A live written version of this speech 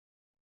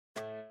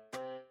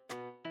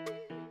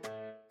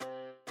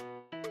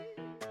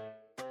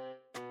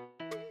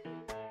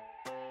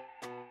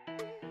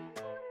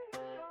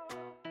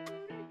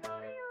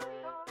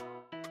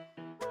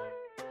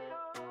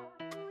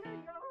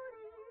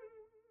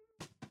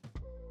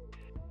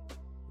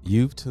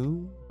You've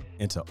tuned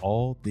into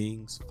All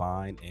Things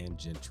Fine and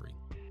Gentry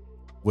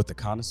with the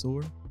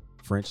connoisseur,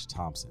 French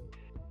Thompson,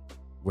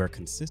 where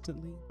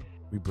consistently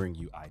we bring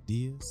you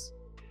ideas,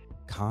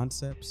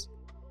 concepts,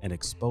 and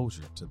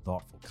exposure to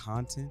thoughtful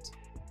content,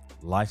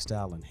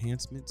 lifestyle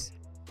enhancements,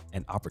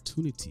 and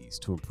opportunities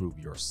to improve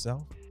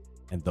yourself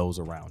and those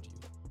around you.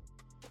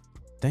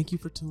 Thank you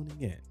for tuning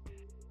in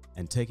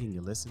and taking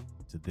a listen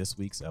to this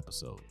week's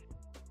episode.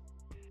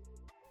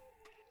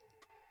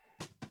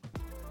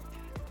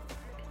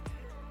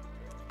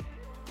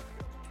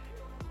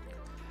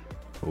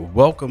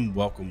 Welcome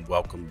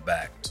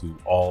back to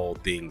All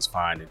Things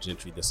Fine and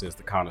Gentry. This is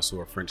the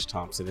connoisseur, French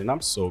Thompson, and I'm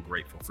so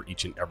grateful for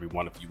each and every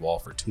one of you all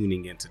for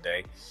tuning in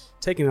today,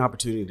 taking the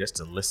opportunity just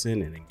to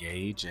listen and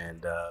engage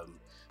and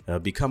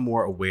become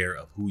more aware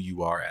of who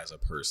you are as a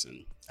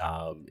person.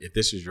 If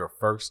this is your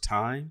first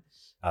time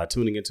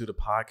tuning into the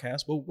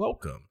podcast, well,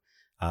 welcome.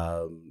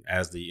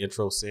 As the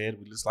intro said,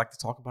 we just like to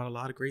talk about a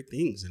lot of great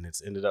things, and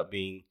it's ended up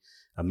being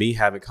me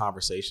having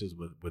conversations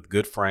with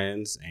good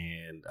friends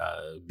and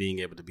being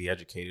able to be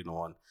educated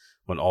on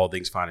all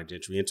things fine and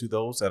gentry. And to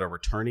those that are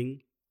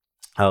returning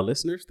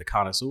listeners, the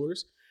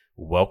connoisseurs,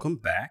 welcome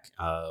back.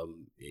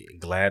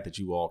 Glad that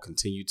you all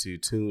continue to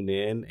tune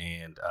in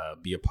and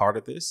be a part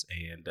of this.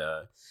 And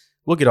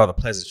we'll get all the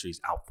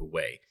pleasantries out the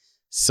way.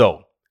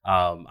 So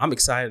I'm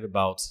excited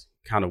about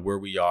kind of where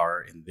we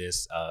are in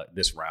this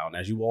round.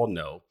 As you all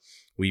know,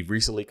 we've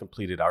recently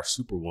completed our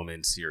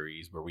Superwoman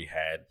series where we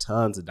had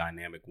tons of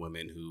dynamic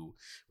women who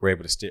were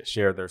able to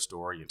share their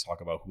story and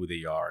talk about who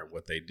they are and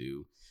what they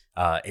do.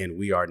 And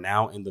we are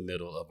now in the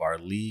middle of our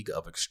League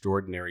of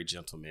Extraordinary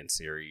Gentlemen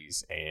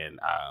series. And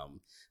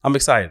I'm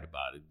excited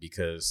about it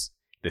because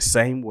the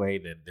same way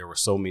that there were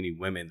so many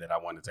women that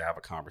I wanted to have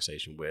a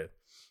conversation with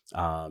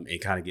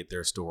and kind of get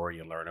their story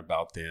and learn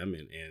about them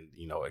and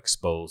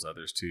expose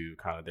others to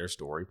kind of their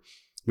story,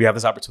 we have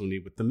this opportunity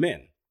with the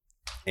men.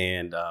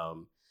 And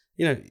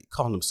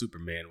calling them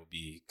Superman would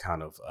be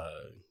kind of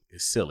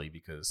silly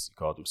because you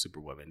call them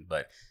Superwomen.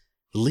 But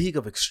the League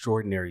of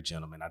Extraordinary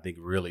Gentlemen, I think,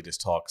 really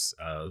just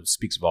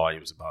speaks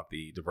volumes about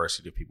the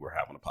diversity of people we're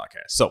having on the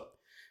podcast. So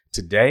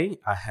today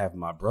I have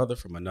my brother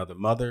from another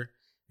mother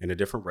in a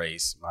different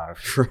race, my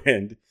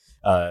friend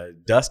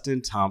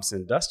Dustin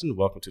Thompson. Dustin,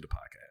 welcome to the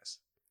podcast.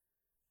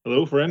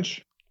 Hello,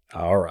 French.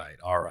 All right.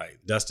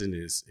 Dustin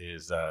is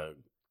a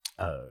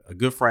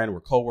good friend. We're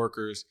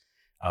coworkers.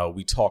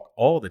 We talk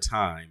all the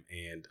time,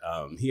 and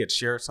he had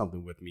shared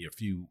something with me a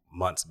few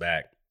months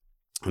back,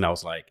 and I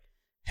was like,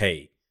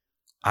 hey,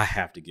 I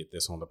have to get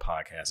this on the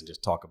podcast and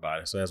just talk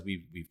about it. So as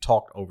we've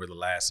talked over the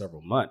last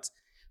several months,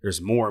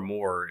 there's more and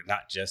more,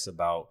 not just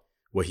about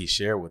what he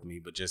shared with me,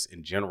 but just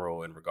in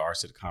general in regards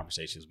to the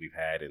conversations we've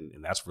had,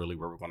 and that's really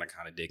where we're going to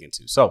kind of dig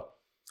into. So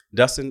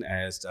Dustin,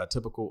 as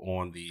typical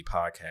on the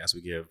podcast,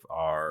 we give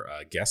our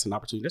guests an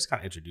opportunity to just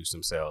kind of introduce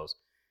themselves.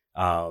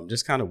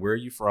 Just kind of where are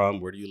you from?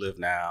 Where do you live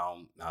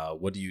now?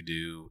 What do you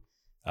do?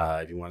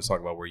 If you want to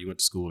talk about where you went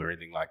to school or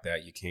anything like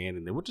that, you can.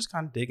 And then we'll just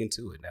kind of dig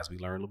into it as we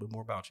learn a little bit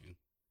more about you.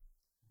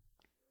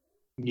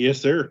 Yes,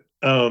 sir.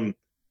 My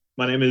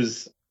name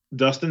is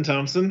Dustin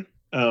Thompson.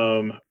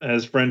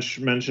 As French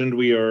mentioned,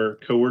 we are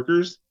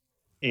coworkers,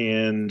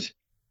 and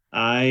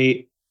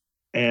I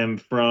am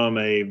from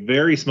a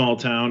very small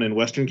town in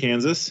Western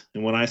Kansas.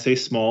 And when I say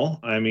small,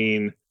 I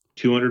mean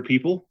 200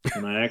 people.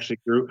 And I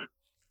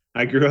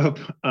grew up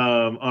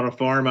on a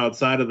farm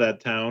outside of that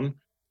town.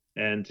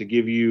 And to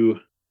give you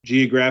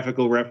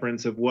geographical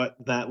reference of what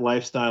that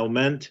lifestyle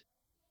meant,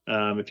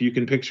 if you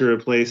can picture a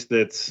place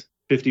that's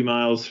 50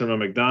 miles from a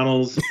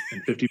McDonald's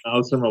and 50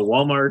 miles from a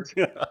Walmart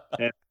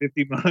and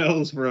 50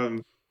 miles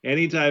from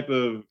any type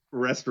of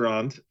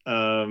restaurant,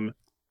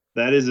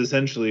 that is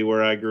essentially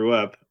where I grew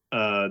up.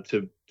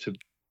 To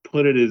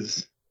put it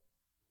as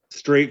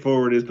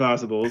straightforward as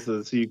possible,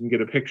 so you can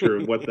get a picture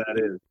of what that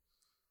is.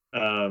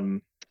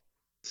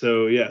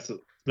 So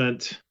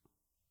spent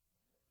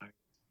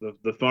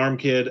the farm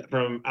kid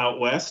from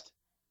out west,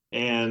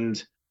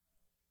 and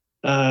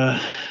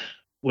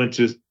went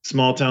to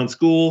small town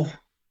school.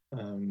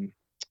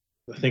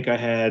 I think I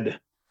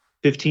had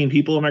 15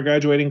 people in my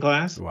graduating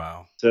class.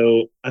 Wow!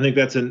 So I think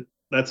that's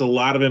a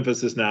lot of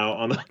emphasis now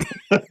on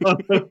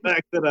the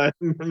fact that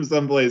I'm from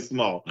someplace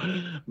small.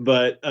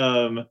 But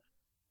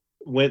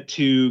went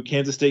to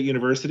Kansas State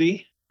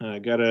University,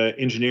 got an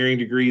engineering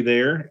degree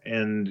there,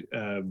 and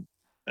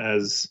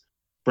as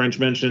French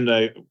mentioned,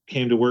 I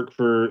came to work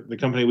for the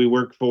company we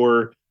work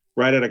for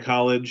right out of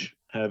college.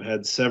 Have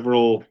had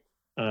several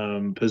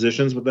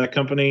positions with that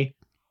company,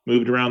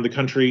 moved around the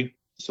country,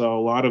 saw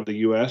a lot of the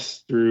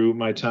U.S. through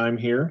my time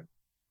here,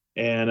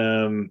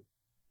 and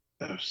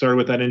started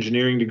with that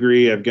engineering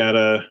degree. I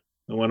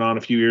went on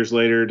a few years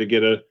later to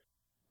get a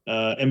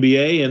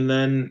MBA, and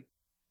then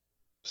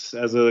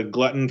as a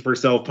glutton for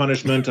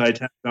self-punishment, I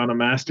tacked on a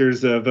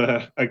master's of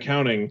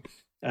accounting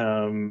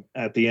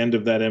at the end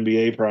of that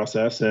MBA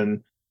process.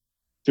 And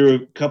through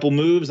a couple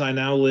moves, I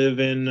now live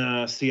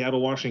in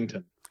Seattle,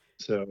 Washington.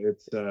 So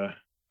it's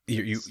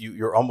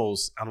you're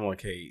almost, I don't want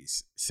to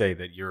say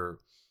that you're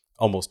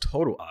almost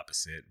total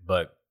opposite,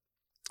 but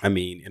I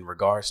mean, in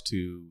regards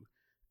to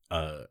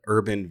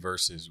urban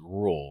versus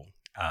rural,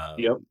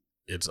 Yep.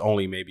 it's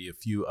only maybe a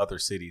few other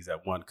cities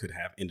that one could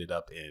have ended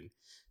up in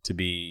to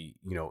be,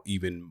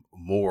 even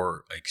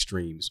more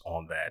extremes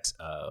on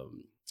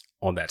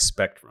that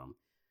spectrum.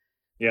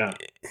 Yeah.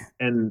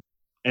 And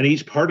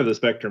each part of the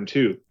spectrum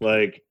too.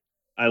 Like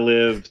I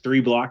live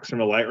 3 blocks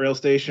from a light rail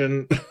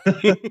station.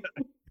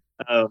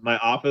 My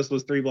office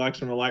was 3 blocks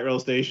from a light rail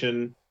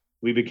station.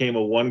 We became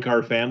a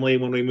one-car family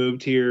when we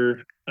moved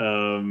here.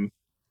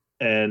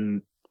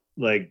 And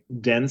like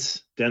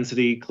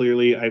density,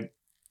 clearly,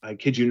 I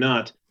kid you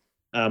not,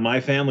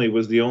 my family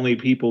was the only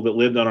people that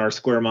lived on our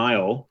square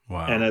mile.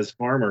 And Wow. as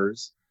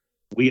farmers,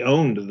 we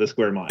owned the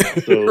square mile.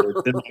 So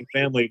in my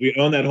family, we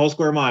own that whole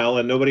square mile,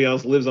 and nobody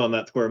else lives on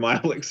that square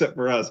mile except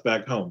for us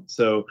back home.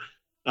 So,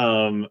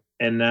 and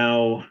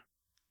now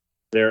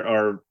there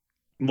are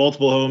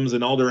multiple homes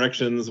in all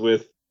directions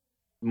with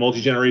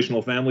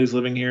multi-generational families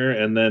living here.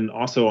 And then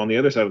also on the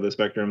other side of the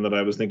spectrum that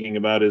I was thinking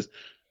about is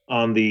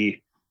on the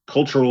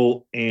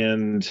cultural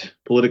and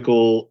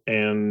political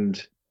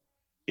and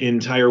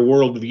entire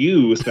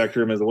worldview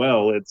spectrum as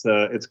well.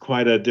 It's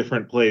quite a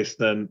different place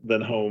than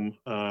home,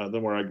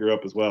 than where I grew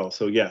up as well.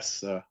 So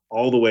yes,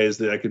 all the ways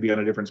that I could be on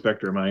a different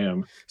spectrum, I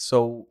am.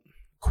 So,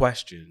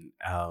 question: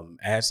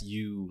 as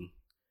you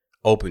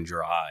opened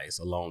your eyes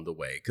along the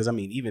way, because I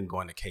mean, even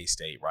going to K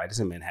State, right? It's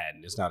in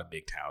Manhattan. It's not a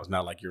big town. It's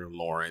not like you're in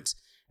Lawrence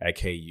at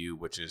KU,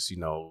 which is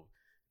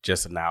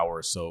just an hour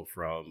or so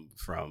from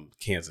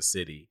Kansas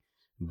City.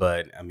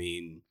 But I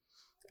mean,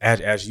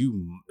 as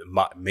you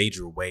made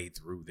your way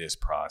through this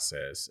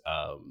process,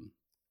 I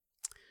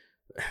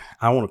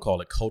don't want to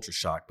call it culture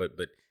shock, but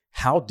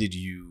how did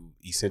you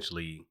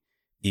essentially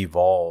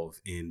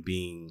evolve in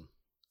being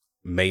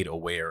made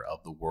aware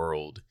of the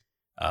world,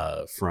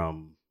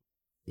 from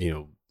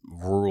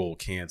rural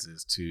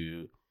Kansas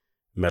to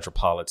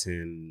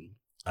metropolitan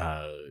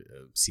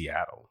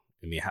Seattle?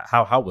 I mean,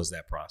 how was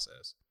that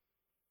process?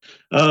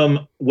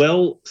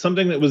 Well,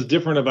 something that was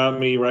different about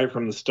me right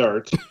from the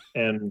start,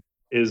 and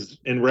is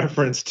in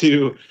reference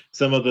to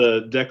some of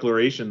the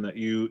declaration that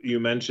you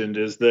mentioned,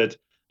 is that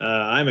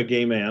I'm a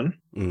gay man,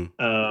 Mm,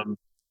 um,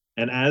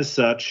 and as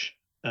such,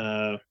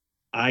 uh,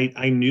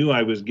 I knew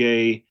I was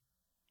gay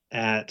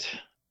at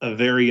a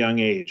very young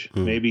age,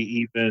 mm,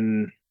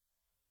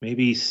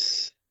 maybe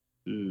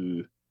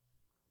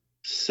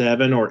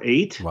 7 or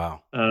 8.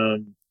 wow.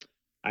 Um,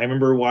 I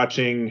remember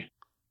watching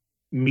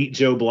Meet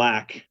Joe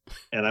Black,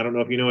 and I don't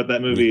know if you know what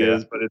that movie Yeah.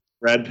 is, but it's a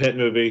Brad Pitt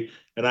movie.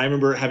 And I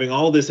remember having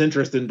all this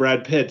interest in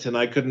Brad Pitt, and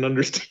I couldn't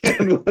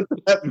understand what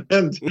that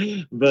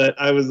meant. But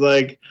I was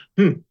like,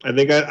 I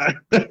think I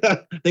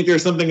think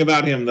there's something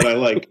about him that I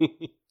like.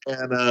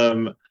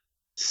 And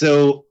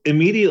so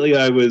immediately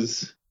I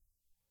was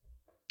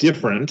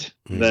different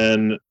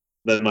Mm,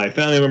 than my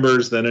family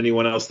members, than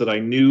anyone else that I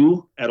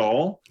knew at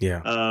all.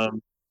 yeah.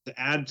 To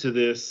add to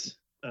this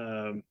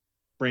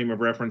frame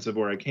of reference of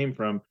where I came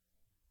from,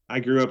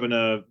 I grew up in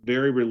a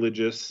very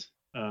religious,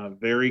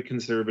 very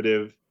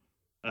conservative,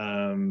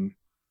 um,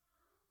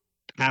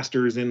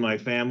 pastors in my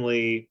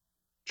family,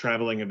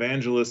 traveling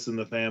evangelists in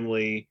the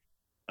family,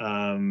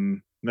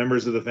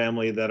 members of the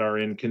family that are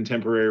in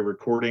contemporary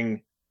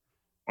recording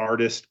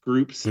artist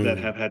groups that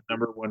Mm, have had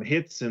 #1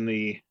 hits in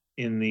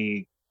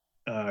the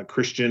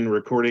Christian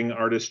recording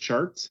artist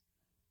charts.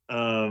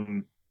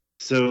 Um,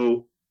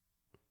 so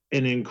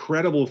an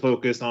incredible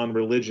focus on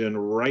religion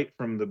right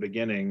from the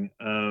beginning.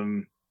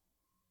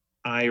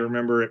 I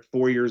remember at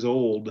 4 years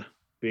old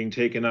being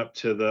taken up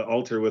to the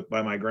altar with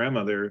by my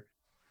grandmother,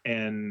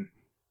 and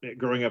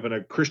growing up in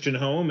a Christian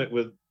home, it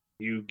was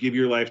you give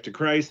your life to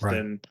Christ, right.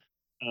 and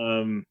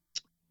um,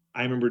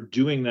 I remember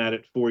doing that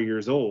at 4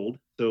 years old.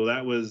 So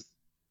that was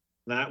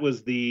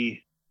the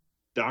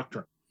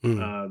doctrine,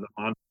 Mm, the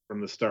mantra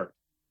from the start.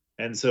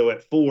 And so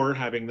at 4,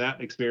 having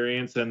that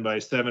experience, and by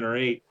 7 or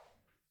 8,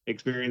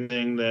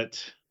 experiencing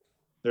that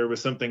there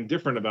was something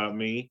different about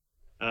me,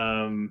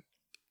 um,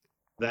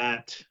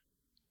 that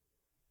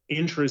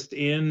interest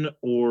in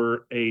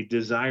or a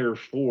desire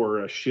for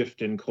a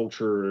shift in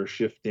culture or a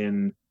shift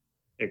in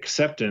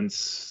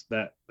acceptance,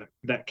 that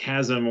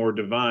chasm or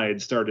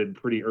divide started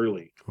pretty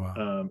early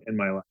wow. in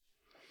my life.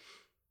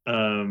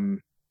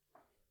 Um,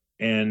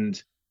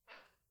 and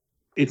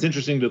it's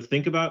interesting to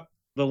think about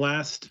the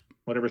last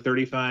whatever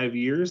 35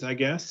 years, I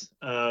guess.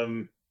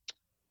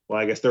 Well,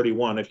 I guess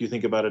 31 if you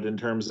think about it in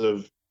terms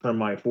of from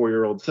my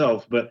 4-year-old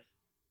self. But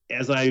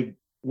as I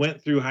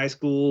went through high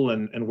school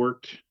and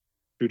worked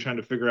through trying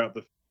to figure out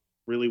the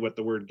really what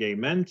the word gay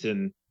meant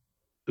and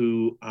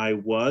who I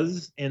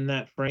was in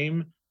that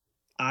frame,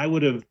 I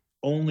would have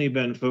only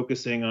been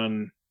focusing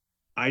on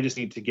I just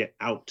need to get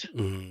out.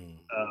 Mm,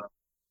 Uh,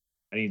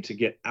 I need to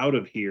get out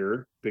of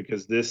here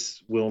because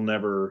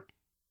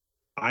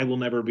I will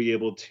never be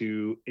able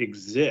to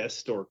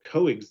exist or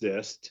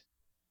coexist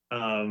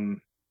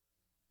um,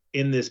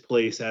 in this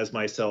place as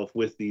myself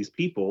with these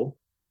people.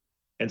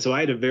 And so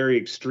I had a very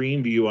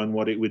extreme view on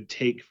what it would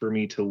take for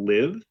me to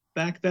live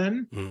back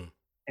then. mm,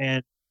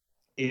 And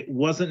it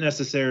wasn't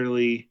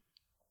necessarily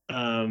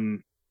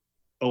um,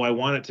 oh, I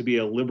want it to be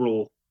a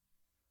liberal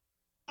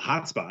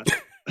hotspot.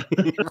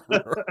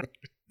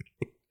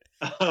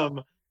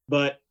 um,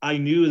 but I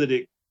knew that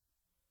it,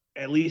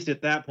 at least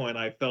at that point,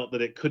 I felt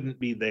that it couldn't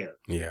be there.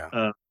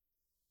 Yeah.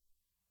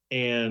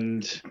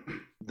 And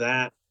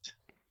that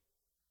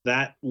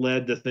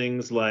led to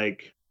things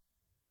like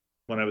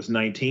when I was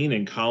 19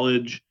 in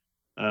college,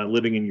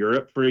 living in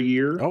Europe for a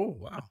year. Oh,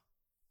 wow.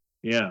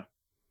 Yeah.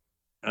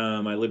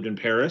 I lived in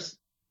Paris,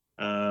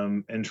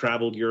 and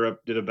traveled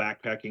Europe, did a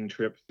backpacking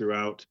trip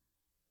throughout,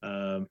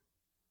 I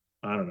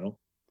don't know,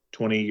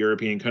 20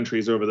 European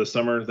countries over the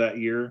summer that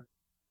year,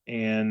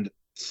 and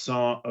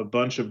saw a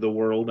bunch of the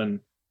world. And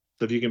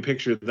so if you can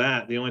picture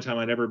that, the only time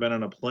I'd ever been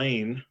on a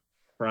plane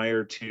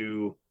prior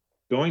to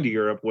going to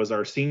Europe was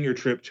our senior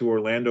trip to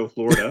Orlando,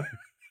 Florida.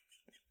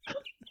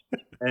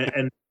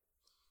 and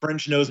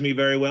French knows me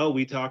very well.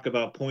 We talk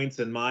about points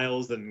and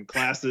miles and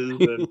classes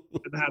and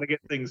how to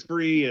get things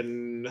free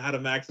and how to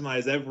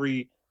maximize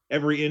every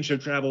inch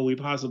of travel we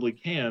possibly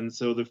can.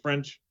 So the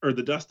French, or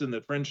the Dustin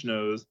that French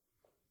knows,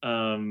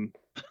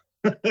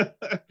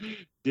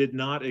 did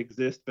not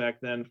exist back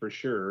then for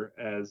sure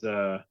as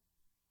a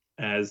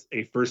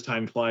first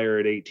time flyer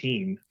at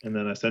 18. And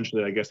then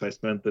essentially, I guess I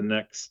spent the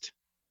next,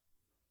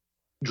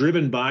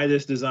 driven by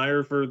this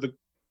desire for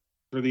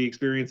the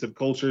experience of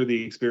culture,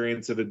 the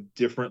experience of a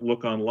different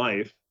look on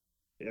life.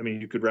 I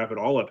mean, you could wrap it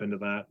all up into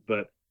that,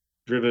 but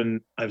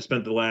I've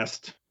spent the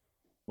last,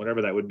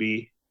 whatever that would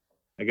be,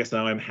 I guess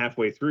now I'm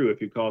halfway through, if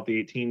you call it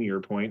the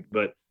 18-year point,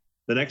 but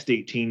the next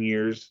 18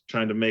 years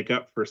trying to make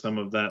up for some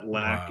of that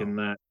lack. Wow. And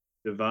that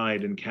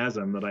divide and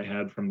chasm that I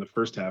had from the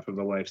first half of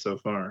the life so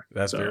far.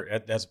 That's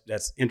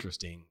that's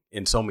interesting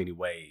in so many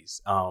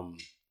ways.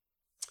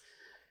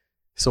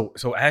 So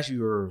as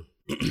you're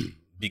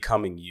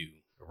becoming you,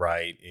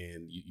 right,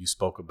 and you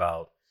spoke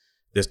about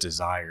this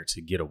desire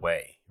to get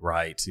away,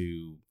 right,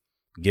 to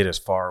get as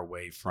far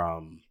away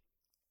from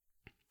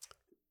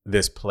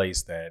this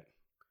place that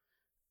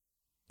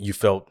you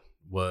felt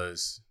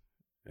was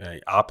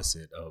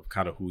opposite of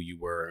kind of who you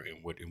were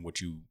and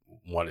what you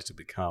wanted to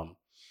become.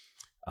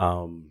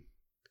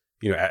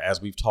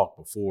 As we've talked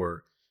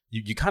before,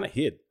 you kind of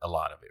hid a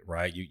lot of it,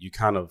 right? You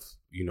kind of,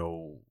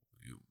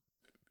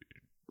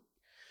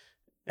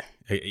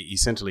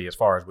 essentially, as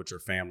far as with your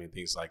family and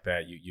things like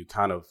that, you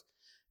kind of,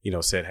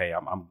 said, hey,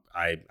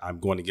 I'm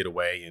going to get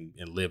away and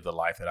live the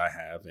life that I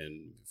have,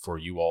 and for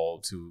you all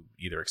to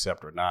either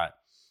accept or not,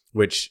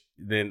 which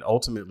then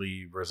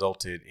ultimately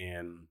resulted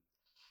in,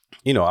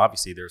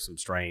 obviously there's some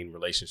strained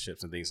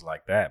relationships and things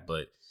like that,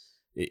 but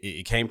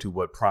it came to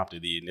what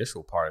prompted the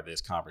initial part of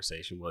this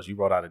conversation was you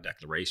wrote out a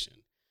declaration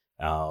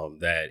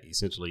that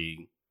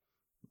essentially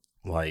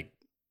like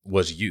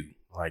was you,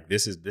 like,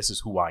 this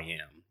is who I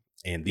am.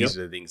 And these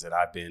are the things that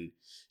I've been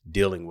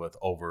dealing with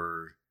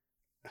over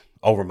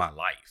my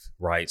life.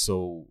 Right.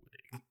 So,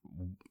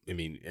 I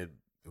mean,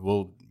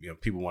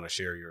 people want to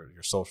share your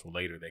social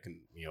later. They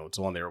can, it's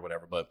on there or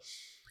whatever, but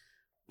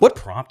what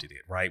prompted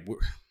it, right?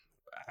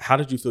 How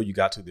did you feel you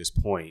got to this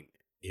point,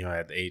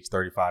 at the age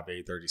 35,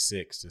 age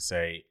 36, to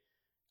say,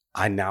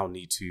 I now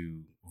need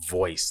to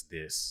voice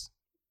this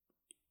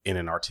in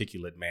an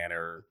articulate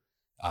manner?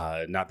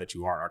 Not that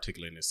you aren't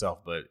articulate in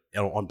itself, but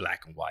on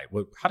black and white.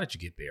 How did you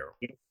get there?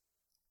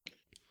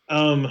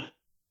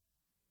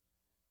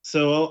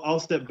 So I'll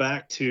step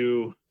back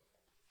to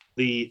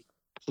the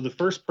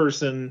first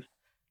person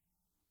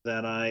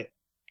that I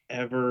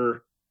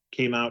ever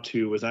came out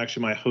to was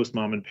actually my host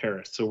mom in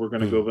Paris. So we're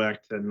going to go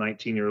back to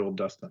 19-year-old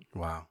Dustin.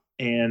 Wow.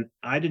 And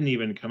I didn't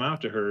even come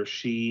out to her.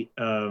 She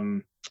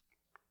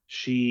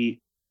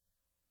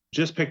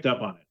just picked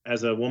up on it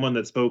as a woman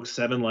that spoke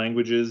 7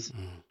 languages,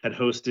 had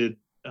hosted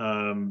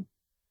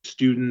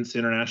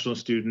international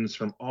students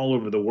from all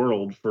over the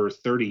world for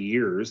 30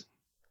 years.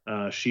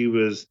 She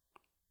was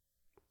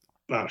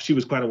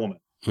quite a woman,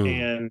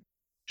 and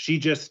she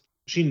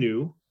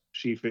knew,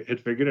 she had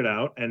figured it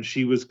out, and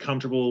she was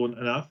comfortable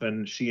enough,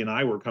 and she and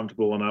I were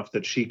comfortable enough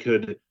that she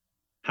could.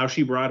 How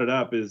she brought it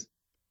up is,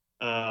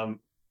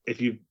 if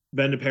you've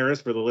been to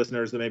Paris, for the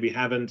listeners that maybe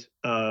haven't,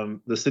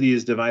 the city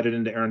is divided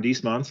into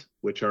arrondissements,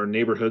 which are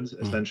neighborhoods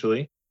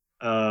essentially.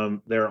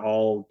 They're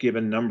all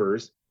given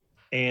numbers,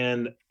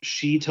 and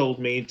she told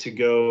me to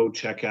go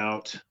check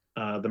out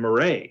the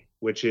Marais,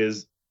 which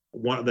is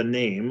the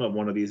name of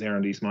one of these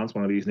arrondissements,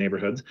 one of these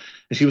neighborhoods.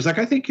 And she was like,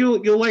 I think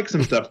you'll like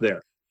some stuff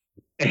there.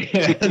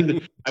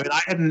 And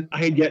I mean, I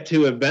had yet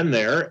to have been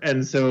there.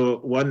 And so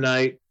one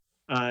night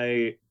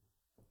I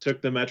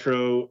took the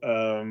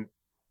metro,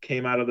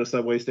 came out of the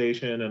subway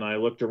station, and I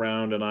looked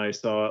around and I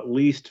saw at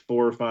least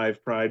 4 or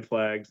 5 pride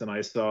flags. And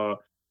I saw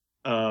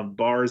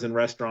bars and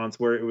restaurants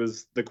where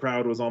the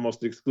crowd was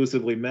almost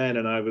exclusively men.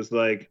 And I was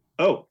like,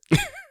 oh,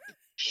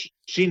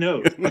 she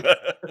knows.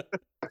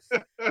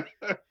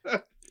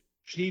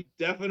 She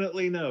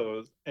definitely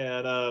knows.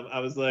 And I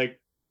was like,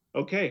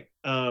 okay.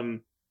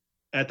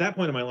 At that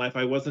point in my life,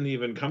 I wasn't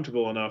even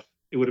comfortable enough.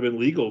 It would have been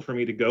legal for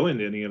me to go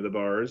into any of the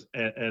bars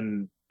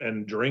and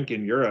drink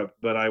in Europe,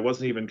 but I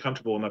wasn't even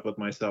comfortable enough with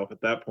myself at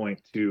that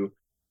point to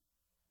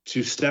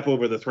to step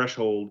over the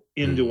threshold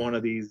into Mm. one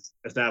of these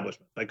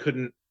establishments.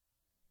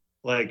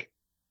 Like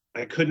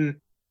I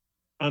couldn't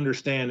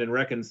understand and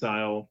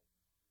reconcile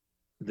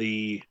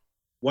the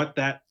what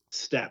that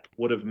step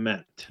would have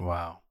meant,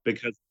 Wow.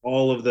 because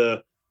all of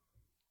the,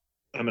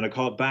 I'm going to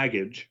call it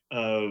baggage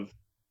of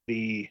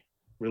the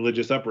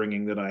religious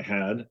upbringing that I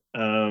had.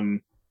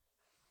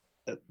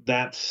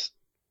 That's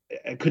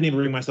I couldn't even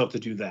bring myself to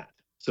do that.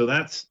 So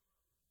that's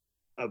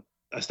a,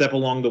 a step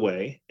along the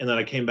way. And then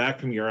I came back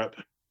from Europe,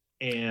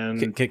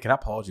 and Can I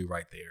pause you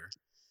right there?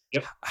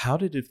 yep. How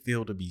did it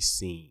feel to be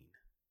seen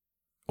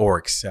or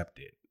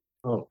accepted?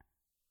 Oh,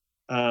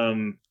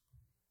 um,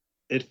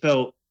 it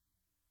felt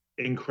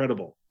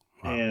incredible,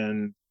 Wow.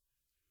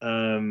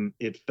 and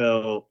it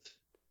felt,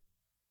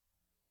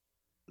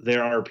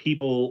 there are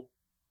people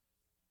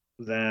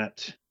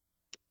that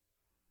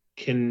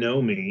can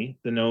know me,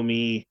 to know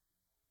me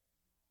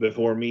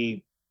before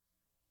me.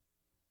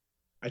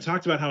 I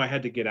talked about how I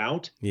had to get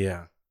out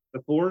Yeah.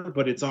 before,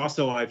 but it's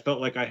also, I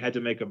felt like I had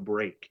to make a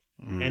break.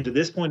 And to Mm.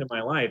 this point in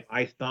my life,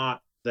 I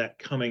thought that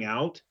coming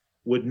out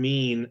would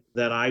mean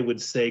that I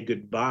would say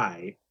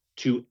goodbye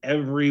to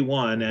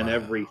everyone and Wow.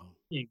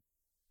 everything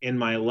in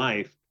my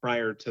life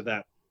prior to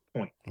that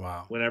point.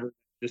 Wow. Whenever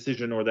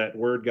decision or that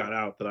word got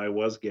out that I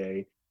was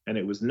gay and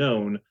it was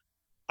known,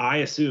 I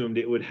assumed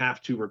it would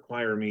have to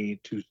require me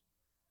to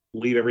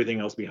leave everything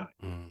else behind.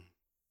 Mm.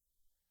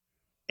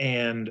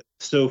 And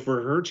so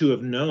for her to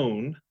have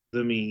known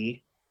the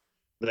me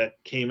that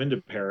came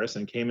into Paris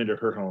and came into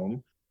her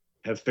home,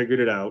 have figured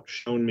it out,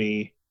 shown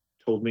me,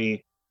 told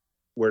me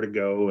where to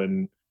go,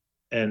 and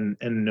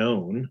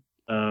known.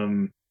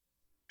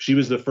 She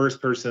was the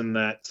first person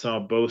that saw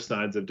both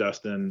sides of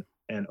Dustin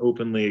and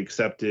openly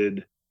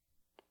accepted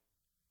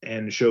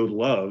and showed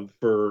love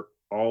for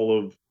all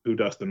of who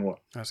Dustin was.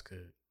 That's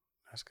good.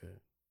 That's good.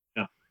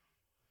 Yeah.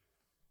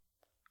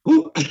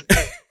 Ooh.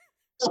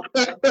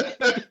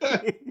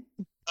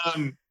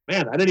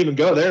 Man, I didn't even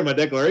go there in my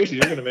declaration.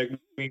 You're gonna make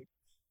me,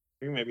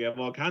 you maybe have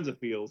all kinds of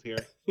feels here.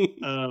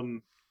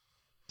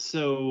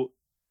 So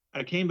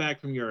I came back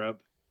from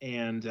Europe,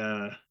 and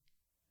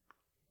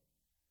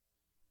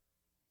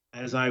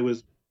as I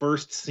was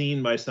first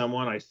seen by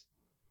someone,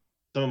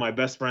 some of my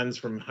best friends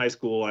from high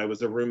school, I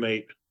was a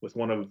roommate with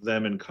one of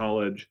them in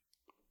college,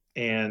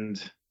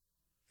 and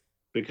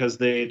because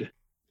they'd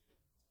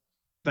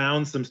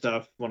found some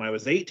stuff when I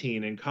was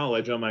 18 in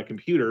college on my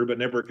computer, but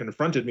never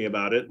confronted me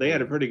about it, they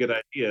had a Mm. pretty good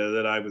idea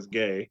that I was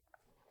gay.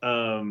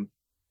 Um,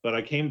 but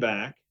I came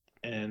back,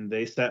 and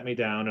they sat me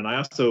down, and I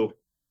also,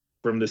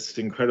 from this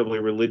incredibly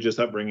religious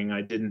upbringing,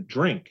 I didn't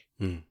drink.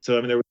 Mm. So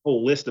I mean, there was a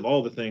whole list of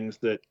all the things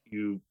that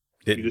you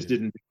Didn't just do.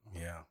 didn't.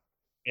 Yeah.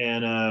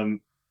 And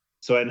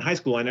so in high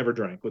school, I never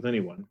drank with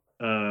anyone.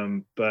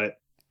 But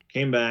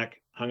came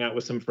back, hung out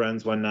with some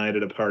friends one night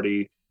at a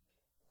party.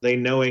 They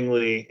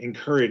knowingly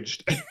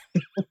encouraged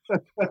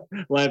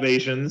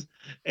libations,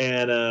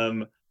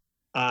 and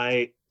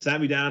I sat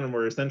me down and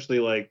were essentially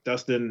like,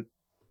 Dustin,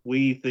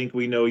 we think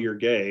we know you're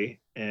gay,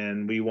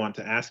 and we want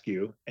to ask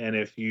you. And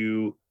if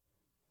you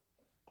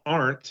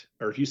aren't,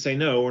 or if you say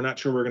no, we're not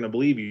sure we're going to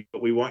believe you,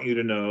 but we want you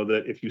to know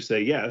that if you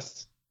say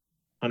yes,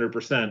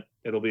 100%,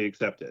 it'll be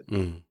accepted.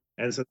 Mm.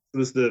 And so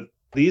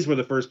these were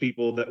the first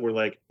people that were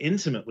like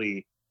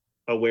intimately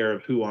aware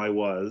of who I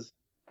was.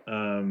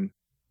 And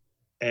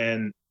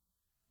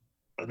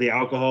the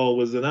alcohol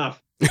was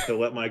enough to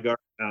let my guard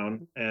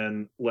down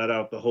and let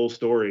out the whole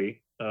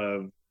story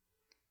of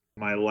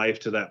my life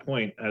to that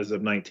point as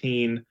of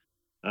 19.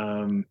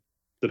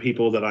 The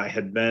people that I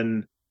had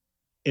been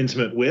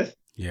intimate with,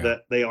 Yeah.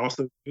 that they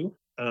also knew.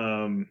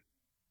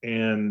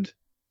 And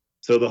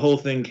so the whole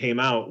thing came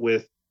out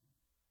with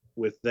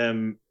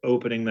them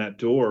opening that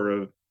door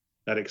of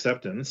that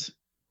acceptance,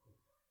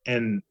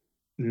 and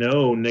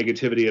no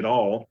negativity at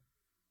all.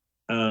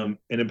 An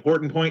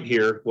important point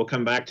here we'll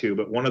come back to,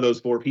 but one of those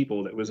four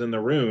people that was in the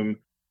room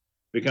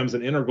becomes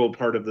an integral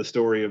part of the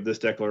story of this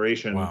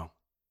declaration. Wow.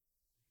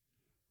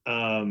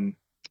 Um,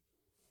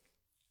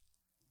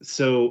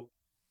 so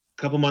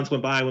a couple months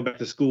went by, I went back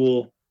to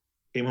school,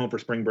 came home for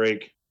spring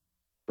break.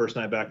 First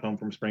night back home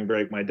from spring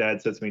break, my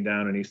dad sits me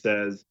down and he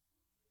says,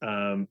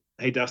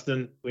 hey,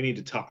 Dustin, we need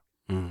to talk.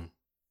 Mm.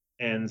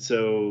 And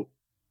so,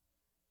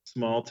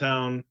 small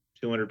town,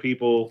 200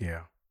 people.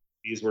 Yeah.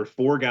 These were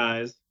four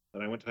guys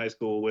that I went to high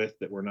school with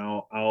that were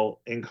now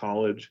all in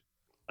college.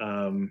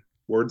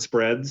 Word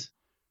spreads.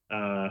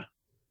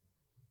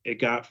 It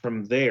got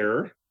from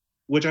there,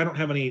 which I don't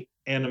have any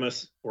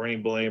animus or any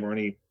blame or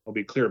any, I'll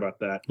be clear about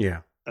that.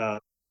 Yeah.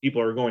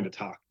 People are going to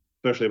talk,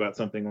 especially about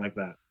something like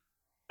that.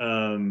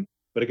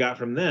 But it got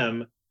from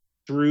them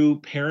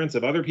through parents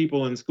of other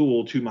people in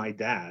school to my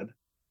dad,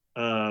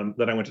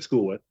 that I went to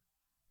school with.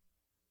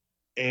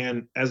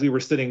 And as we were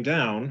sitting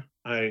down,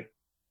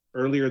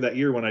 earlier that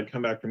year when I'd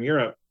come back from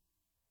Europe,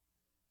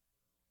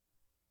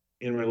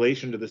 in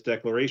relation to this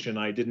declaration,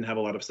 I didn't have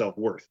a lot of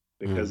self-worth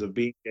because of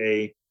being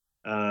gay.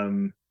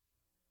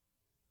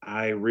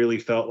 I really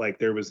felt like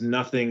there was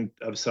nothing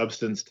of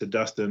substance to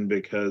Dustin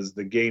because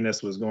the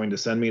gayness was going to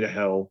send me to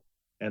hell,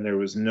 and there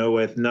was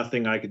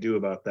nothing I could do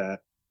about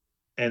that.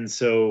 And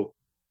so,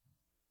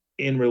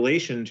 in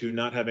relation to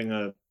not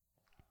having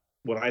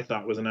what I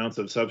thought was an ounce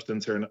of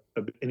substance or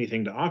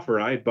anything to offer,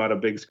 I bought a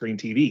big screen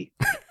TV.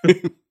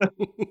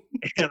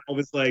 And I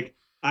was like,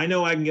 I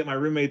know I can get my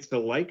roommates to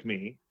like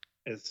me,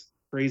 as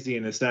crazy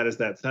and as sad as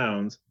that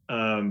sounds.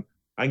 I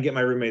can get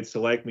my roommates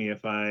to like me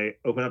if I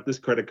open up this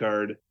credit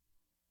card,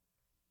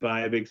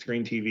 buy a big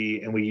screen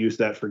TV, and we use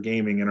that for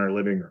gaming in our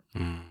living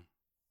room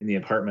in the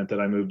apartment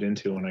that I moved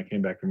into when I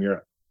came back from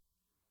Europe.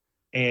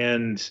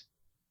 And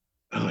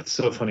oh, it's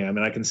so funny. I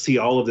mean, I can see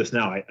all of this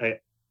now.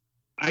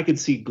 I could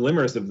see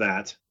glimmers of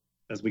that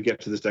as we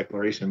get to this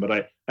declaration,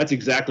 but that's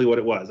exactly what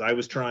it was. I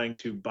was trying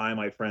to buy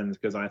my friends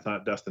because I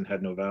thought Dustin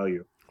had no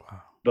value.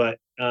 Wow. But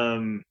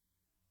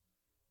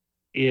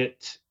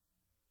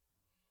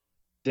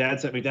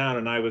Dad set me down,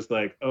 and I was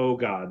like, oh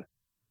God,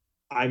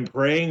 I'm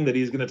praying that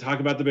he's going to talk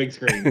about the big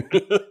screen.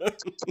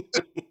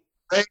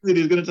 Praying that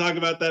he's going to talk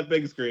about that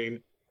big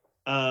screen.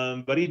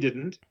 But he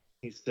didn't.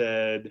 He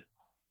said,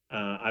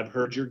 I've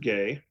heard you're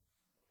gay,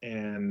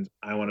 and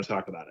I want to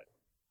talk about it.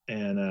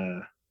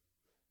 And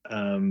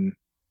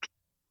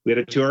we had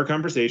a 2-hour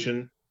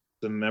conversation,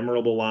 some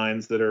memorable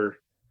lines that are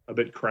a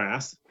bit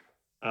crass.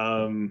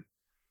 My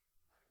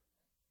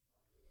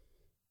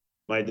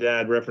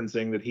dad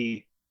referencing that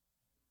he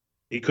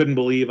couldn't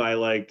believe I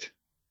liked,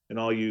 and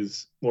I'll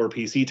use more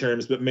PC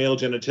terms, but male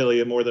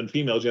genitalia more than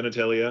female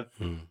genitalia,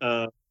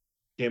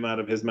 came out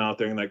of his mouth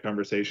during that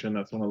conversation.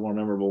 That's one of the more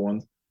memorable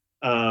ones.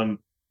 And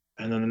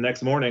then the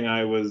next morning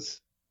I was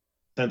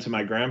sent to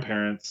my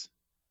grandparents,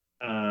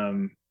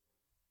 and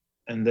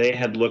they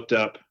had looked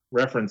up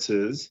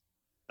references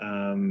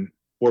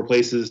for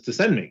places to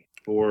send me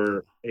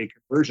for a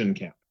conversion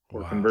camp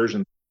or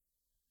conversion,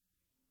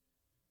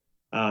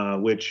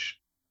 which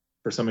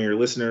for some of your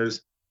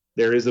listeners,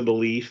 there is a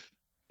belief,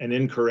 an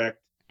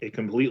incorrect, a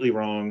completely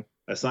wrong,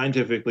 a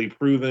scientifically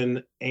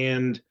proven,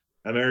 and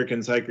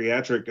American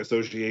Psychiatric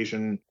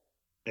Association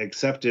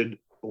accepted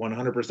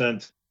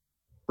 100%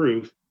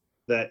 proof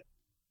that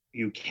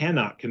you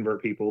cannot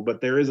convert people,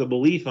 but there is a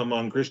belief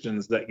among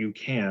Christians that you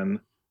can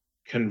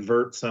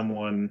convert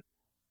someone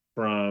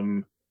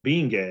from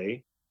being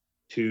gay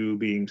to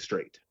being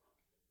straight.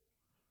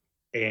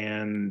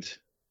 And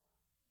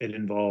it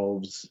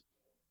involves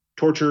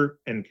torture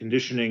and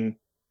conditioning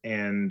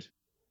and,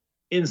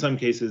 in some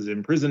cases,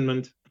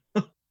 imprisonment.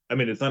 I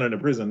mean, it's not in a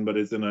prison, but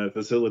it's in a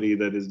facility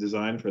that is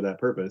designed for that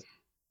purpose.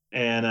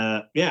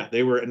 And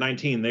they were at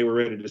 19, they were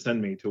ready to send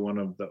me to one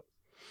of those.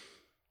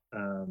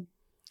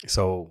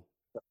 So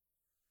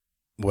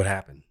what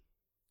happened?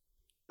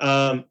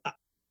 I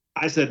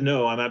said,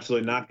 no, I'm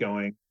absolutely not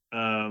going.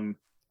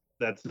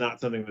 That's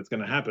not something that's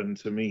going to happen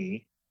to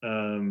me.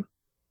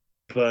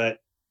 But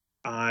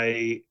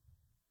I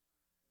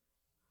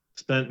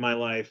spent my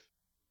life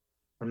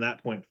from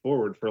that point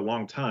forward for a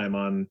long time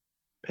on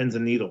pins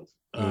and needles,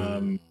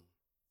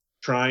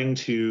 trying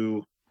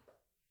to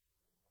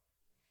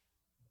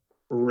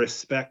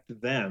respect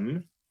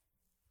them.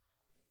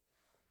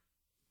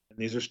 And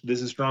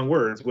this is strong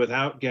words,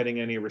 without getting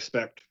any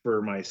respect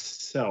for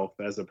myself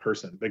as a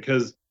person,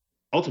 because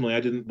ultimately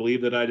I didn't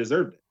believe that I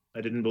deserved it.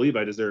 I didn't believe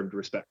I deserved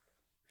respect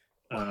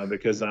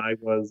because I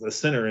was a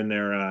sinner in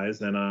their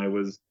eyes, and I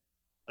was,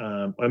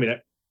 in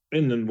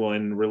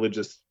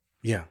religious,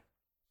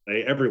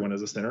 everyone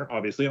is a sinner,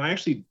 obviously, and I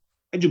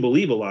do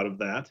believe a lot of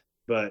that,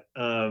 but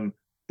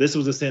this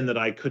was a sin that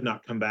I could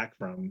not come back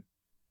from.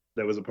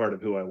 That was a part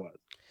of who I was.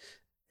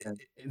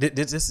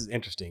 This is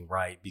interesting,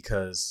 right?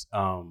 Because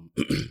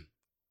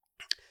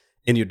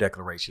in your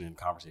declaration and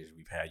conversations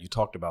we've had, you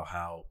talked about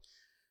how,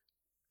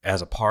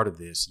 as a part of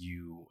this,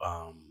 you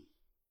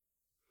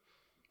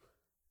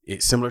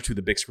it's similar to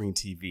the big screen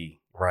TV,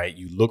 right?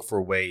 You look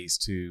for ways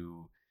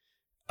to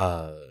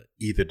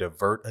either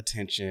divert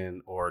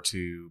attention or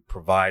to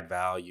provide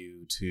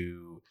value,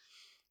 to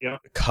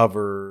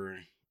cover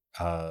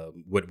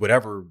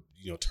whatever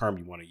term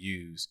you want to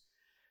use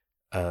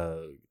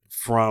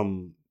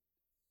from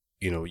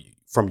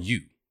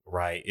you,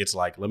 right? It's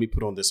like, let me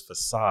put on this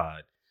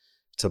facade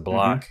to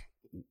block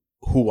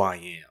who I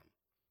am.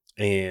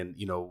 And,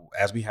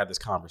 as we had this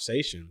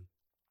conversation,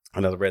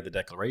 and I read the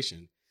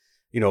declaration,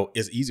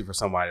 it's easy for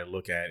somebody to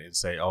look at it and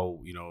say,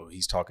 oh,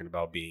 he's talking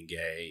about being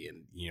gay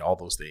and, all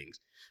those things.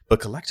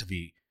 But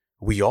collectively,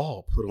 we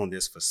all put on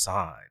this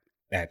facade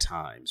at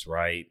times,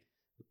 right?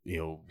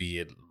 Be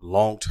it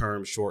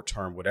long-term,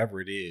 short-term,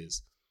 whatever it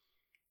is,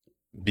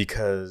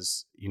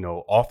 because,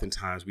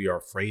 oftentimes we are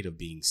afraid of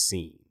being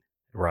seen,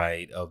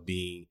 right? Of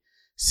being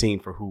seen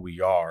for who we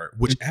are,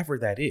 whichever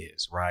that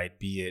is, right?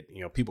 Be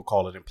it, people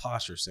call it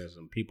imposter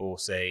syndrome. People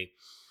say,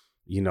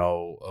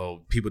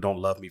 oh, people don't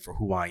love me for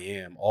who I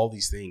am, all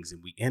these things.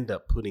 And we end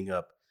up putting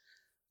up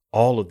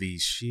all of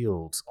these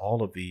shields,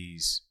 all of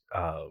these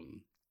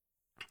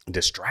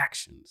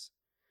distractions.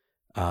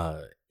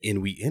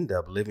 And we end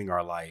up living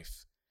our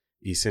life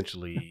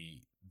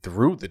essentially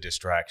through the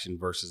distraction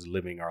versus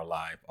living our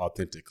life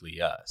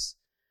authentically us.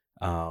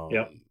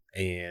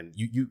 And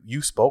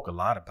you spoke a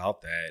lot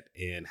about that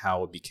and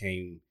how it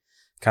became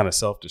kind of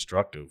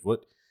self-destructive.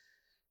 What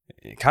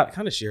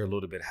kind of share a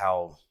little bit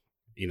how,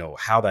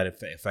 how that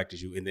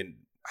affected you, and then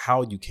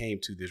how you came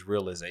to this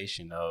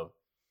realization of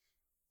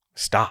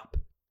stop,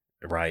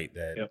 right?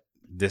 That Yep.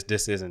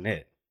 this isn't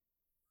it.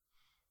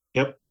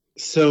 Yep.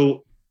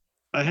 So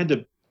I had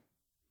to,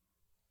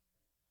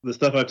 the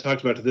stuff I've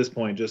talked about to this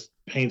point just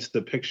paints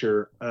the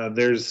picture.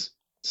 There's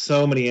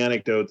so many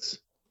anecdotes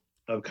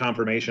of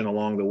confirmation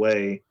along the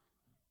way,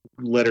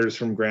 letters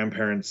from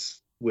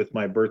grandparents with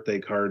my birthday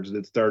cards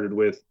that started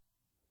with,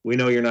 "We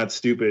know you're not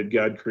stupid.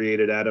 God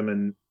created Adam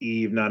and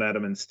Eve, not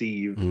Adam and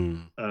Steve.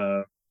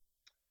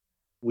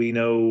 We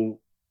know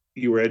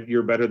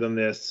you're better than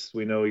this.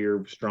 We know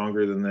you're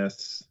stronger than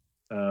this."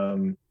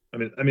 And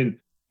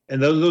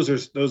those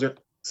are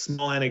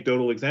small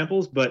anecdotal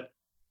examples, but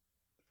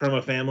from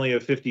a family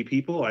of 50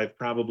 people, I've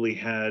probably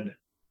had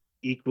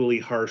equally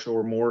harsh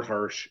or more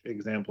harsh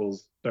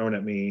examples thrown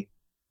at me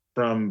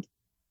from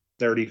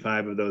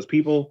 35 of those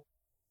people.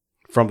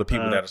 From the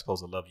people that are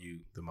supposed to love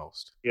you the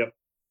most. Yep.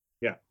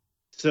 Yeah.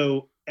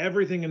 So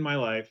everything in my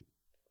life,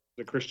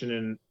 the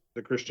Christian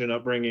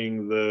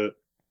upbringing,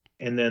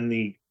 and then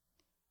the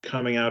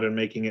coming out and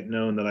making it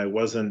known that I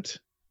wasn't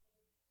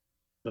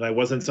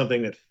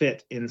something that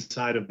fit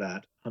inside of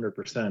that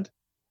 100%.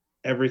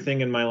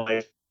 Everything in my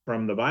life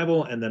from the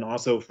Bible and then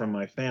also from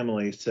my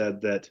family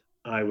said that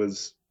I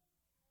was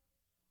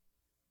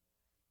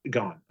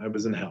gone. I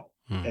was in hell,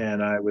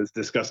 and I was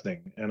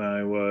disgusting, and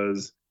I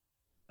was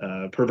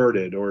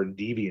perverted or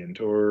deviant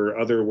or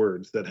other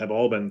words that have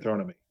all been thrown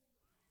at me.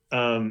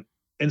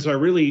 And so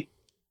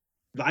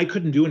I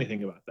couldn't do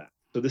anything about that.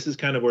 So this is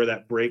kind of where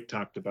that break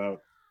talked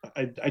about.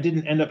 I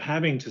didn't end up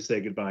having to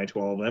say goodbye to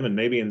all of them, and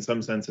maybe in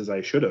some senses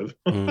I should have.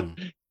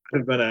 Could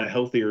have been a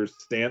healthier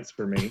stance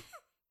for me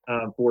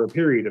for a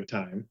period of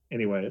time,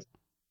 anyways.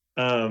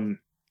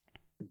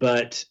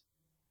 But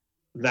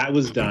that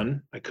was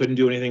done. I couldn't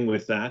do anything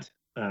with that.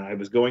 I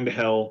was going to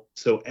hell.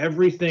 So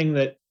everything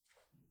that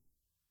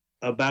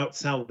about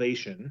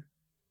salvation,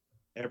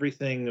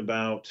 everything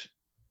about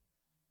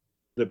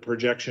the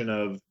projection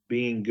of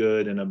being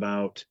good and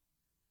about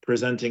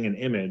presenting an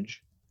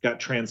image got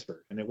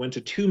transferred, and it went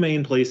to two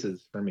main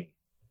places for me.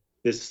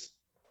 This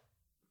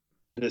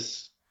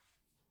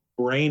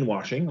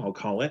brainwashing, I'll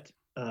call it,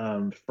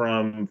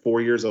 from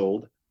 4 years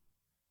old.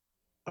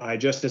 I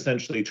just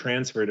essentially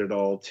transferred it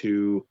all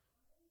to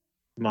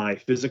my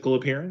physical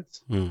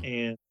appearance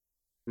and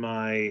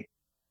my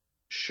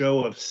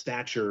show of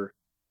stature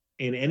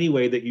in any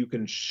way that you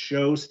can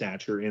show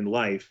stature in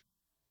life.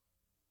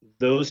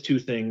 Those two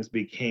things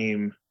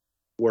became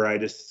where I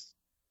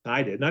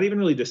decided, not even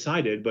really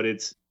decided, but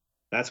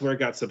that's where it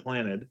got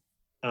supplanted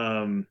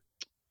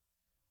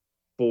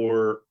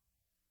for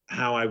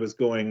how I was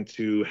going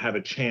to have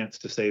a chance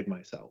to save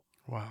myself.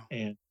 Wow.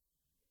 And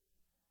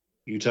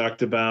you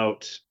talked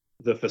about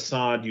the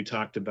facade, you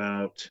talked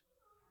about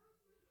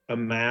a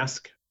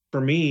mask.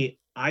 For me,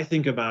 I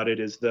think about it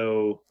as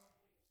though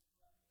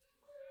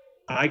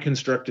I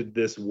constructed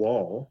this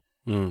wall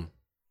in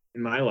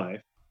my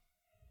life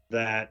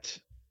that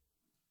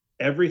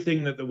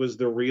everything that was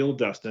the real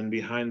Dustin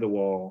behind the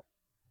wall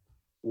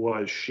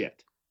was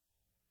shit.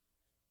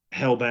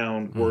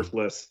 Hellbound,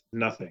 worthless,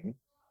 nothing.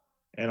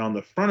 And on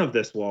the front of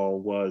this wall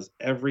was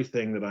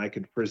everything that I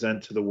could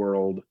present to the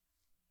world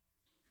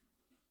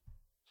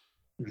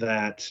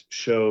that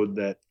showed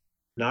that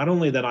not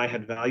only that I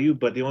had value,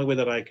 but the only way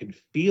that I could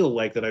feel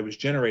like that I was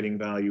generating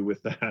value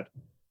with that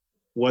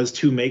was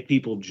to make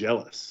people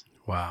jealous.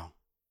 Wow.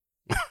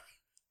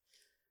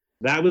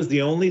 That was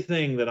the only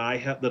thing that I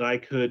had that I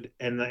could,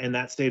 and in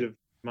that state of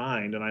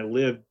mind, and I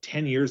lived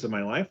 10 years of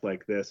my life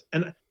like this.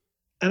 And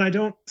I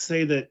don't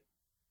say that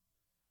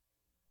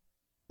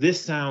this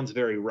sounds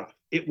very rough.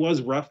 It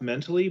was rough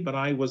mentally, but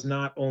I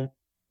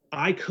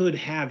could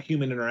have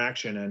human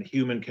interaction and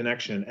human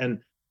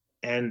connection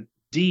and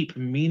deep,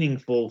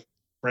 meaningful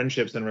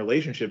friendships and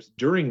relationships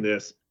during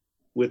this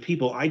with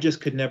people. I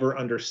just could never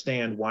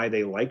understand why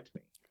they liked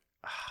me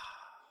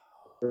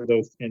for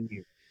those 10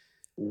 years.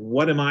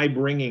 What am I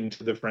bringing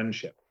to the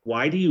friendship?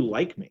 Why do you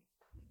like me?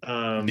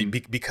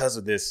 Because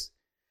of this,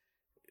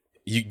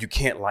 you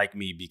can't like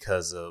me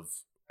because of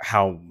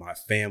how my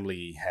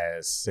family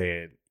has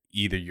said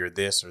either you're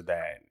this or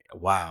that.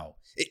 Wow.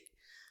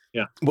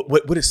 Yeah.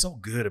 What is so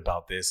good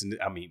about this, and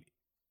I mean,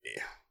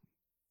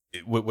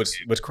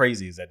 what's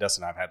crazy is that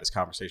Dustin and I've had this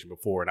conversation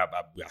before, and I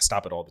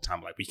stop it all the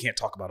time. Like, we can't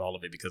talk about all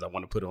of it because I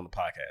want to put it on the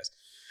podcast.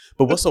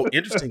 But what's so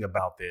interesting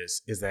about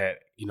this is that,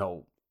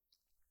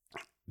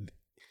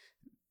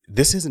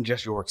 this isn't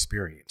just your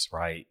experience,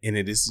 right? And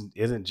it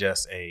isn't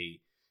just a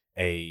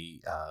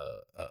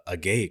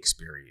gay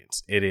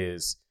experience. It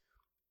is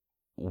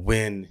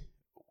when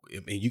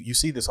you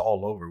see this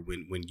all over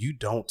when you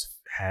don't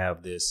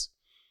have this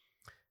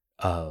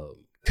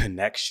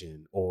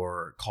connection,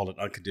 or call it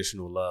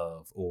unconditional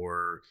love,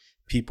 or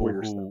people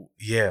who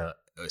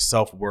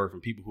self-worth,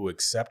 and people who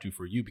accept you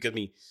for you. Because I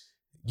mean,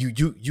 you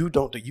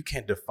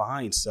can't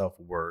define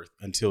self-worth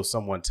until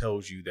someone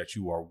tells you that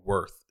you are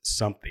worth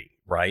something,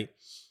 right?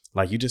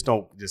 Like, you just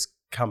don't just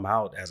come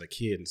out as a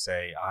kid and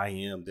say, I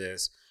am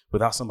this,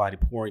 without somebody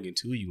pouring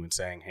into you and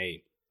saying,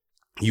 hey,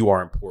 you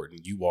are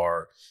important, you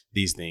are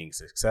these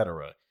things,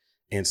 etc.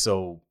 And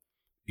so,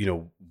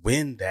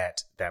 when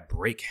that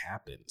break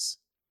happens,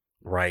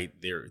 right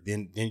there,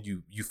 then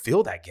you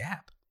feel that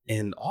gap.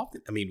 And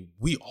often, I mean,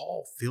 we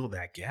all feel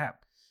that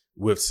gap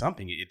with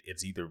something.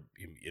 It's either,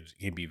 it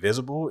can be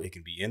visible, it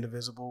can be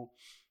indivisible,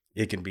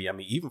 it can be, I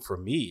mean, even for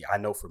me, I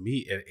know for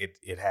me,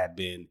 it had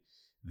been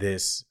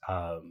this,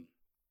 I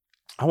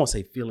won't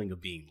say feeling of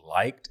being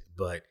liked,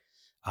 but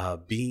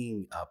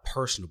being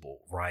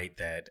personable, right?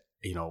 That,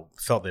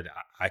 felt that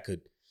I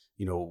could,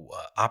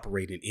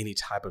 operate in any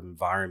type of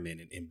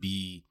environment and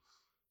be,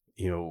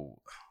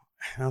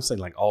 I don't say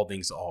like all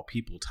things to all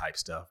people type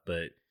stuff,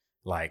 but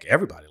like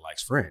everybody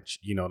likes French,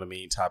 you know what I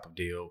mean? Type of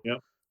deal,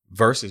 Yep.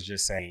 versus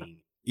just saying,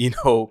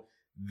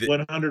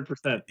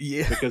 100%.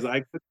 yeah. Because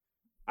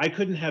I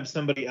couldn't have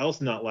somebody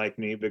else not like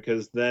me,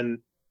 because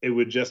then it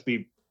would just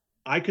be,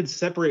 I could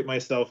separate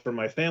myself from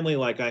my family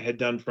like I had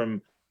done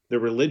from the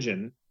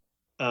religion,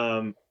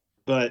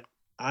 but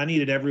I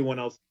needed everyone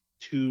else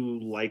to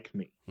like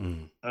me.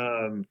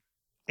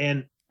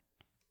 And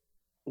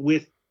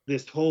with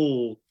this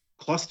whole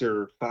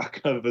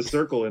clusterfuck of a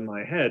circle in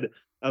my head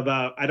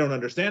about, I don't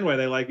understand why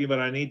they like me, but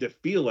I need to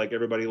feel like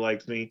everybody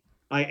likes me.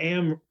 I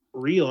am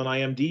real and I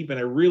am deep and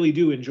I really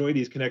do enjoy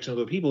these connections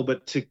with people,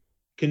 but to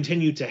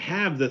continue to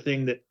have the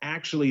thing that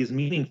actually is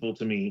meaningful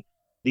to me,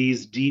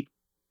 these deep,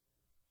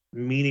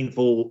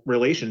 meaningful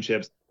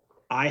relationships,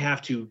 I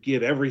have to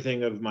give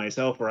everything of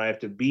myself, or I have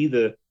to be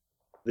the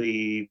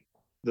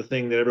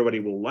thing that everybody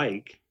will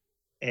like.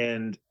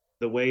 And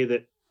the way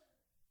that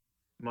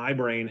my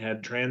brain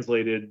had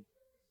translated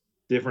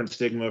different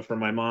stigma from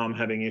my mom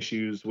having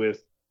issues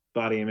with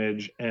body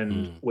image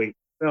and weight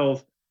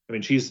herself. I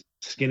mean, she's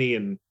skinny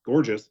and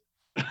gorgeous,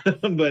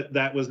 but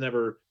that was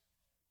never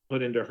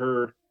put into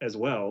her as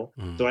well.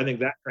 So I think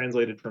that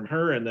translated from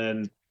her. And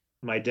then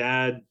my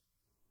dad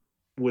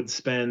would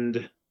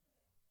spend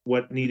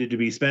what needed to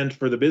be spent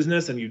for the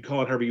business, and you'd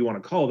call it however you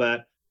want to call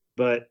that,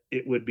 but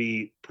it would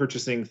be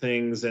purchasing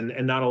things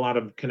and not a lot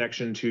of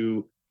connection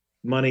to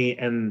money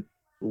and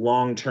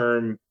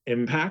long-term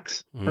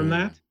impacts from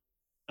that.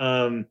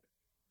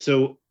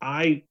 So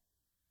I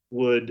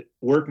would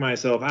work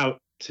myself out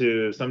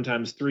to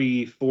sometimes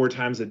 3-4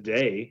 times a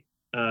day.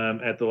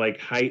 At the like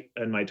height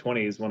in my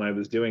 20s when I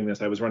was doing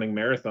this, I was running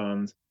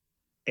marathons,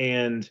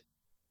 and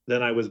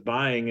then I was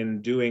buying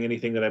and doing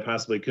anything that I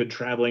possibly could,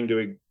 traveling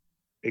to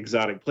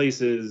exotic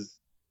places,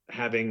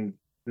 having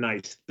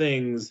nice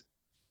things,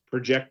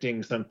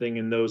 projecting something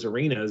in those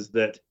arenas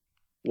that,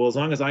 well, as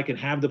long as I can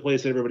have the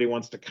place that everybody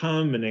wants to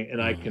come,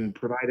 and I can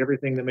provide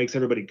everything that makes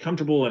everybody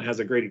comfortable and has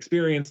a great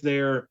experience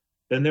there,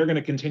 then they're going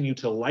to continue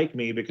to like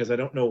me, because I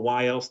don't know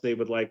why else they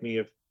would like me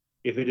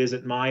if it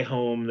isn't my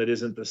home, that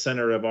isn't the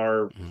center of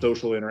our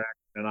social interaction,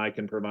 and I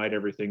can provide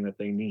everything that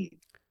they need.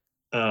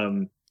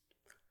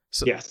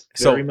 Yes,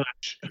 very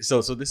much.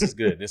 So this is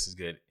good. This is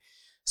good.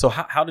 So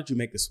how did you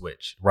make the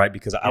switch, right?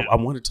 Because I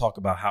want to talk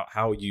about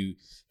how you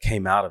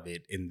came out of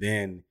it, and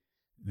then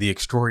the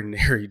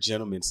extraordinary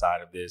gentleman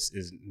side of this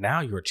is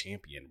now you're a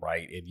champion,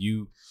 right? And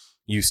you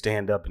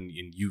stand up and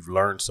you've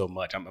learned so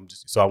much.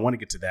 So I want to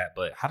get to that,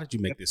 but how did you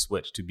make this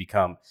switch to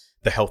become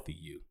the healthy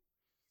you?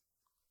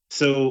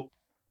 So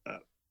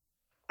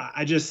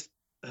I just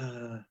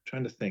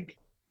trying to think.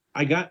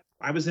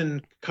 I was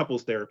in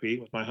couples therapy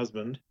with my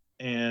husband,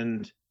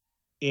 and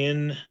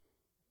in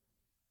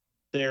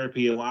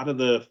therapy, a lot of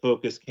the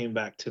focus came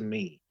back to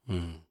me.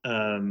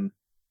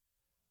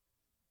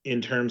 In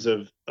terms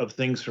of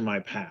things from my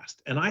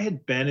past. And I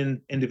had been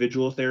in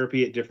individual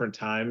therapy at different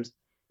times.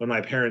 When my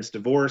parents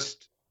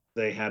divorced,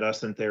 they had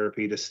us in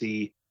therapy to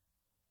see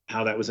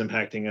how that was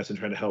impacting us and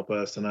trying to help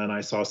us. And then I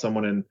saw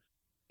someone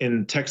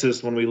in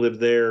Texas when we lived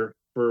there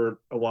for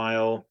a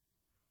while,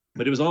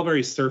 but it was all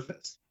very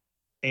surface.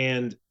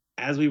 And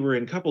as we were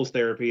in couples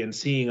therapy and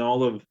seeing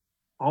all of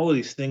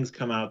these things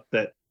come out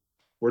that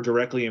were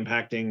directly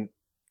impacting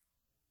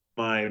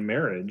my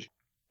marriage,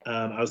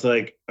 I was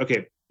like,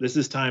 okay, this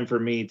is time for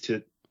me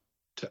to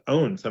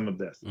own some of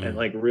this and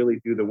like really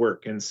do the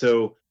work. And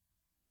so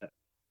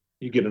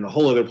you get in a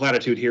whole other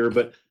platitude here,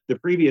 but the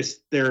previous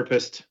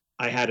therapist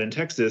I had in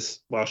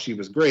Texas, while she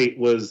was great,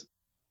 was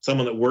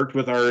someone that worked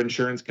with our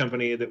insurance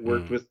company, that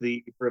worked with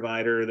the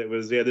provider, that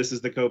was, this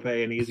is the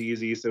copay and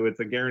easy. So it's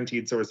a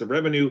guaranteed source of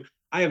revenue.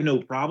 I have no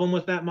problem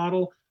with that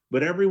model,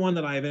 but everyone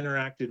that I've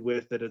interacted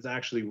with that has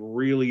actually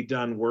really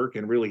done work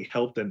and really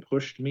helped and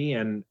pushed me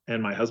and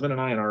my husband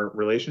and I in our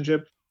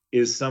relationship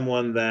is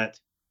someone that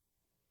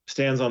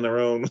stands on their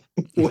own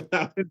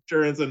without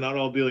insurance and not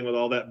all dealing with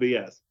all that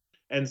BS.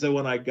 And so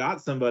when I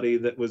got somebody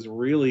that was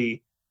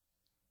really,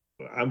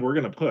 we're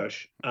going to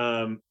push,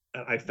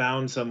 I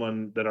found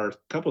someone that our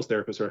couples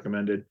therapist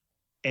recommended,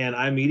 and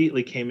I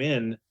immediately came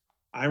in.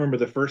 I remember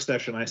the first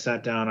session I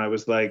sat down, I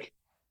was like,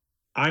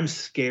 I'm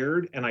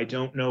scared and I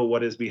don't know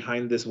what is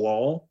behind this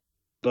wall,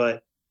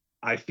 but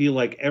I feel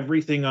like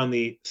everything on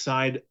the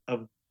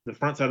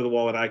front side of the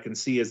wall that I can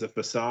see is a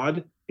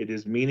facade. It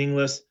is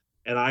meaningless.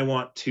 and I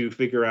want to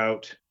figure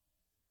out,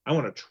 I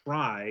want to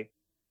try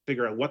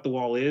figure out what the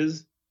wall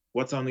is,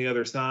 what's on the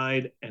other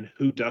side, and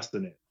who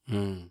dusted it.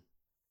 Mm,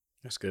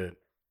 that's good.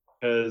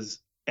 Because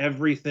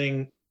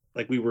everything,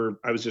 like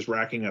I was just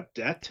racking up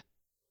debt.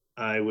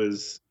 I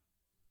was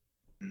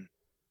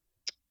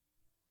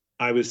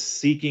I was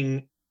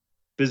seeking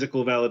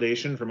physical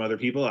validation from other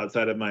people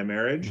outside of my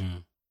marriage.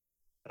 Mm,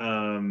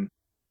 Um,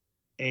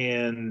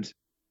 and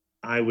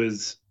I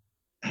was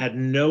had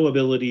no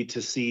ability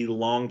to see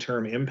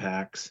long-term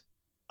impacts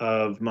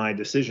of my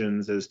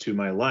decisions as to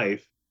my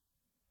life.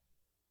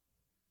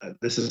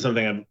 This is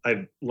something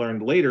I've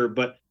learned later,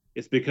 but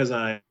it's because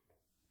I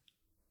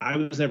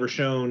was never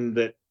shown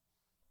that,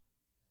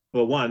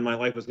 well, one, my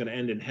life was going to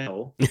end in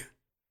hell.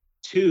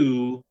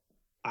 Two,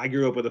 I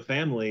grew up with a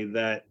family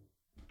that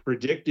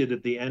predicted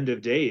that the end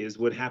of days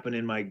would happen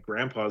in my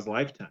grandpa's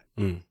lifetime.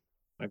 mm,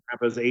 My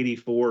grandpa's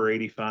 84 or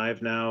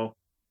 85 now.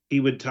 He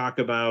would talk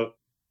about,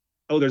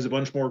 oh, there's a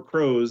bunch more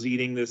crows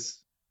eating this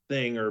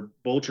thing, or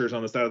vultures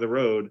on the side of the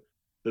road.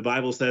 The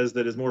Bible says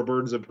that as more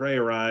birds of prey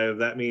arrive,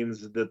 that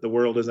means that the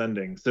world is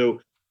ending. So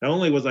not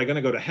only was I going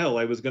to go to hell,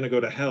 I was going to go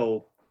to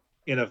hell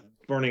in a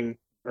burning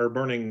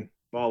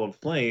ball of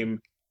flame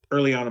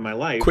early on in my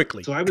life.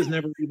 quickly. So I was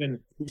never even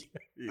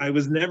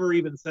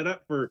set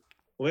up for,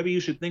 well, maybe you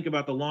should think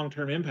about the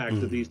long-term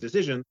impacts of these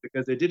decisions,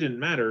 because it didn't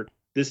matter.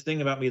 This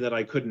thing about me that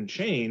I couldn't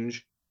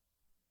change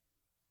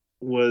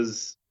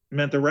was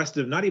meant the rest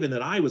of, not even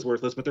that I was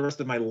worthless, but the rest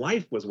of my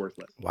life was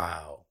worthless.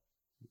 Wow.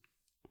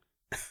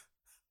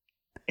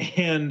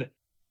 And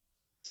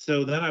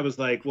so then I was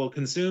like, well,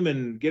 consume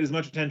and get as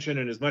much attention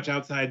and as much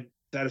outside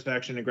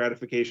satisfaction and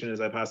gratification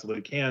as I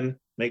possibly can,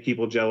 make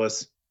people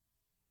jealous,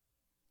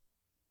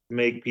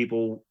 make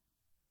people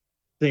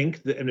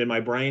think that, and then my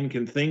brain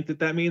can think that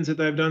that means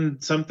that I've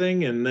done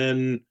something, and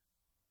then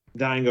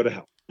die and go to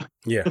hell.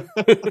 Yeah.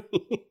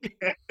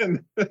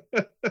 And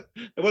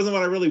it wasn't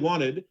what I really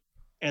wanted.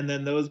 And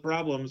then those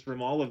problems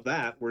from all of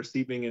that were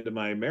seeping into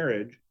my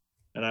marriage.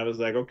 And I was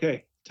like,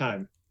 okay,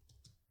 time.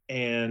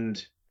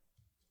 And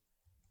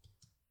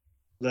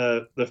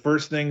the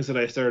first things that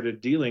I started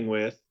dealing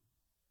with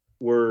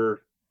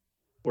were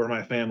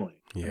my family.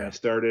 Yeah. And I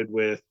started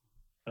with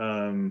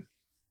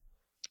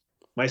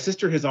my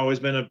sister has always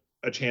been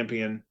a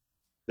champion.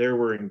 There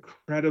were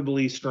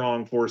incredibly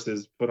strong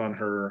forces put on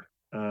her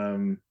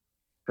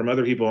from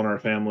other people in our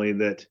family,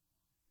 that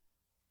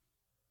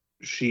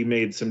she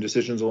made some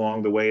decisions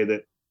along the way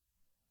that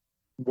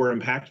were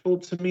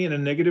impactful to me in a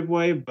negative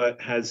way,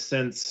 but has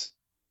since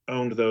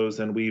owned those,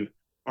 and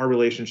our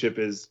relationship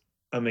is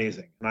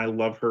amazing, and I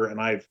love her, and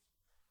I've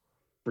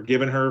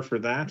forgiven her for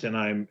that, and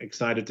I'm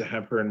excited to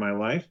have her in my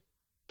life.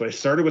 So I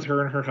started with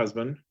her and her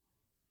husband.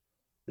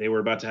 They were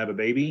about to have a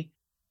baby,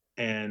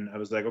 and I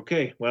was like,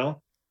 okay,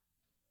 well,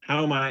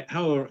 how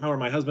are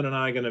my husband and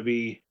I going to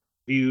be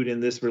viewed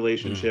in this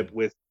relationship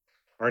with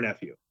our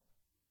nephew?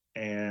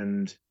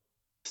 And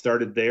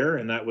started there,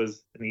 and that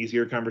was an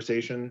easier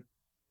conversation.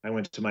 I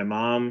went to my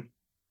mom,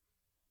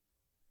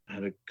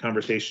 had a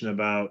conversation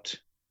about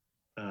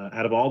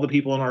out of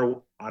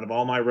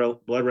all my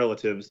blood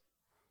relatives,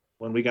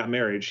 when we got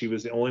married, she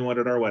was the only one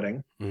at our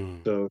wedding.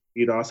 So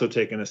he'd also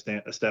taken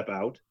a step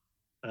out,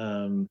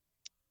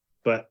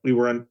 but we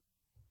were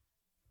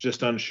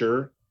just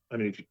unsure. I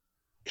mean, if you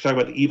talk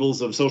about the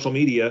evils of social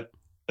media,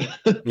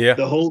 Yeah.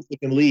 the holes that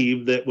can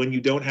leave, that when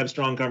you don't have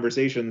strong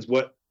conversations,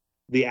 what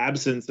the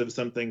absence of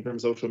something from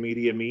social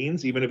media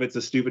means, even if it's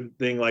a stupid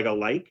thing like a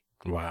like.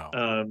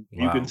 Wow.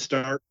 You can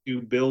start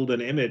to build an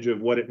image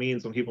of what it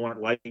means when people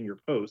aren't liking your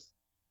posts.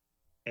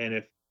 And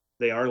if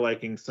they are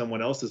liking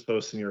someone else's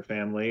posts in your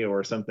family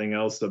or something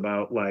else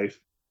about life,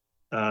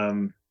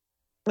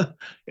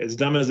 as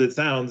dumb as it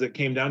sounds, it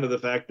came down to the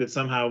fact that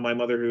somehow my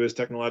mother, who is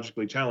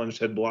technologically challenged,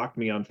 had blocked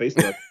me on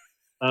Facebook.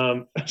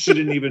 She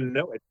didn't even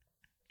know it.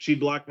 She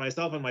blocked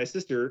myself and my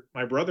sister,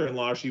 my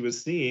brother-in-law. She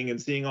was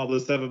seeing all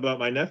this stuff about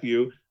my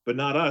nephew, but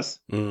not us.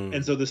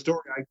 And so the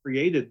story I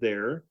created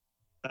there,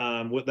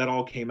 what that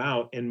all came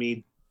out, and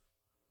me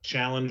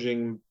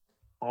challenging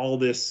all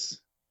this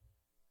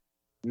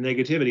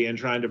negativity and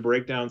trying to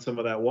break down some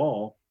of that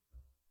wall.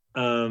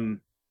 That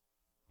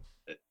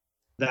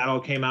all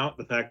came out.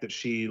 The fact that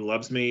she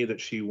loves me, that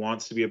she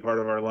wants to be a part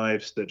of our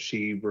lives, that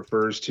she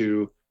refers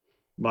to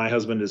my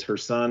husband as her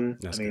son.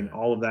 That's I mean, good.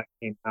 all of that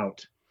came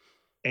out.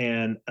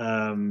 And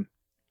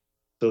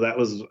so that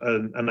was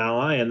an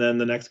ally. And then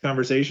the next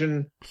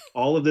conversation,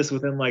 all of this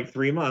within like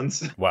 3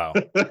 months, Wow.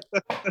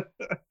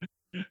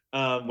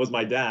 was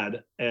my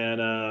dad.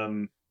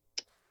 And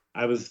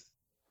I was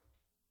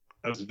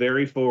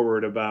very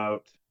forward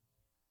about,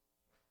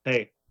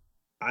 hey,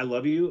 I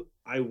love you.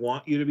 I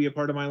want you to be a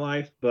part of my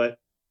life, but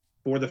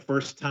for the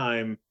first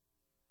time,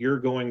 you're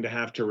going to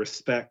have to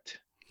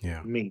respect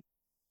me.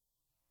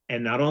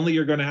 And not only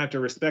you're going to have to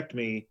respect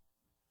me,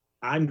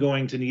 I'm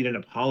going to need an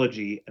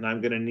apology, and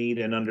I'm going to need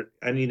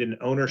I need an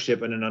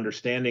ownership and an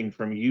understanding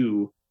from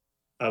you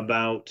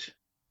about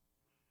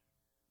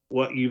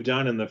what you've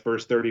done in the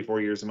first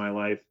 34 years of my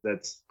life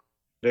that's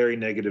very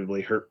negatively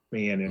hurt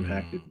me and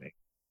impacted me.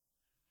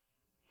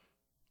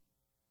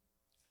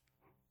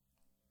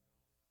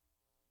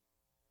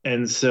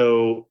 And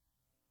so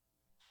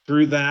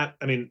through that,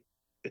 I mean,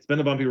 it's been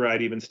a bumpy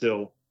ride even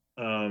still.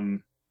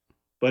 Um,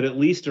 but at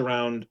least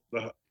around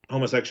the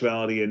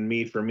homosexuality and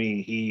me, for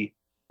me, he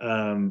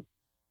owned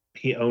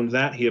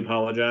that. He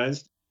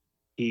apologized.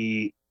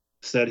 He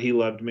said he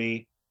loved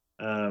me.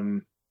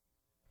 Um,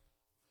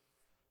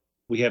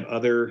 we have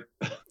other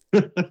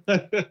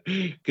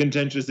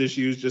contentious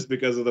issues just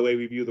because of the way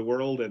we view the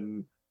world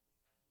and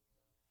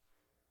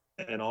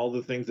all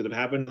the things that have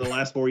happened in the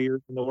last 4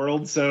 years in the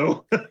world.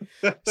 So,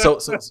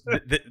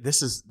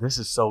 This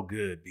is so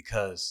good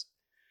because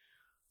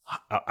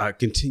I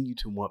continue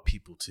to want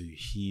people to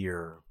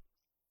hear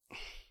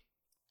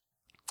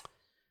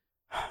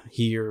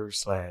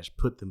slash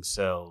put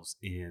themselves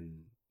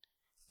in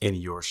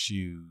your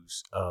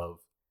shoes of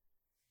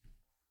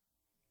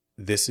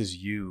this is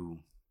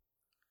you.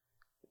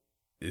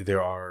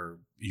 There are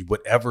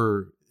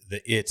whatever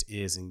the it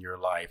is in your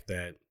life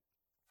that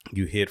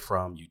you hid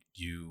from,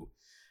 you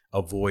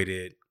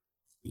avoided,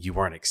 you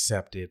weren't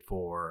accepted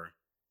for,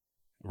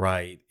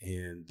 right?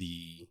 And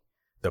the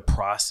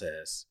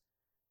process,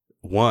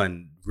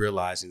 one,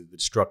 realizing the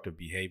destructive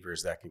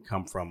behaviors that can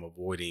come from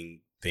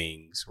avoiding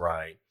things,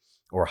 right?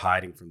 Or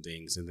hiding from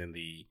things, and then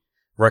the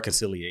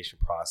reconciliation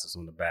process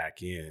on the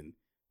back end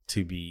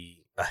to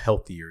be a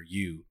healthier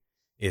you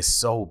is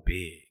so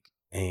big.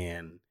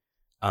 And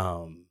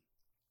um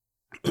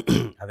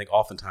I think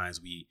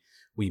oftentimes we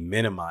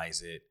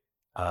minimize it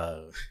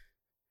uh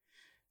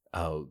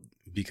uh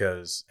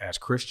because as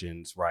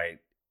Christians, right,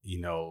 you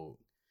know,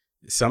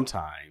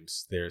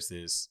 sometimes there's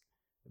this,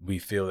 we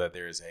feel that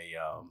there's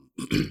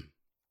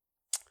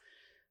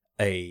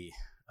a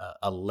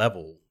a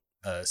level,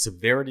 a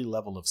severity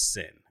level of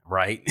sin,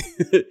 right?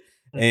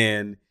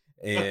 and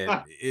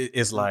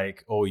it's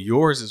like, oh,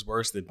 yours is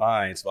worse than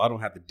mine, so I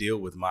don't have to deal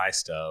with my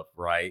stuff,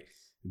 right?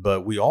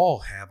 But we all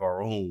have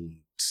our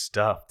own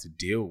stuff to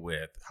deal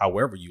with,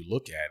 however you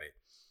look at it.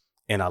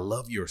 And I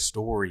love your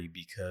story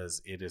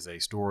because it is a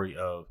story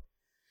of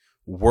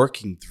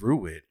working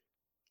through it,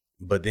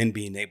 but then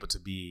being able to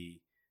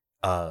be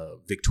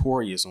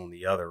victorious on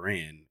the other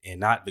end, and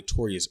not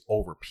victorious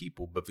over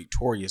people, but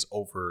victorious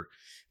over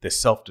the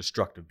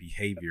self-destructive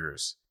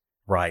behaviors,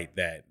 right?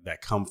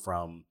 That come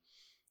from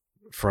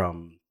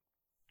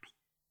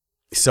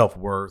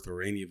self-worth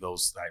or any of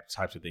those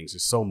types of things.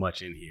 There's so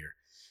much in here.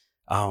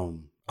 All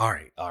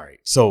right.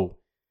 So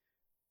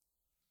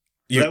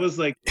that was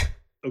like,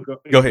 oh, go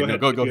ahead.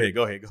 No, go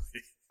ahead.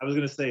 I was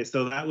going to say,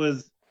 so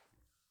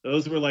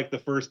those were like the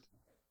first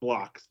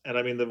blocks. And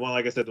I mean, the one,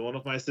 like I said, the one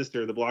with my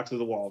sister, the blocks of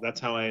the wall, that's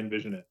how I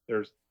envision it.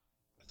 There's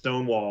a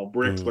stone wall,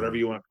 bricks, whatever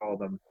you want to call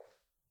them.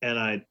 And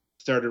I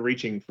started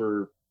reaching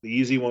for the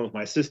easy one with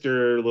my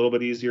sister, a little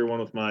bit easier one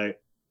with a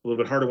little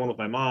bit harder one with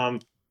my mom.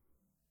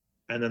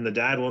 And then the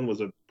dad one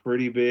was a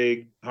pretty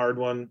big, hard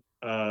one.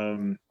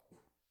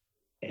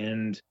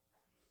 And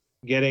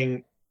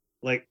getting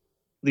like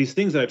these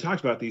things that I've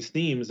talked about, these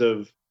themes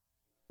of,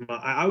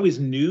 I always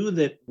knew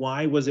that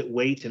why was it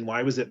weight and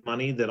why was it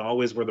money that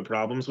always were the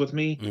problems with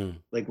me,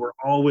 like were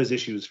always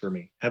issues for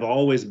me, have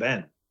always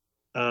been.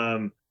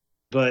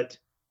 But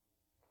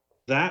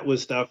that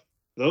was stuff,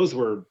 those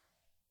were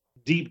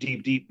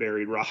deep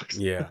buried rocks.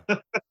 Yeah.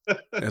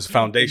 It's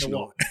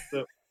foundational.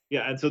 So,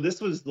 yeah. And so this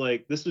was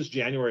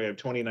January of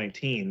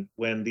 2019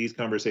 when these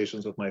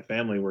conversations with my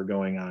family were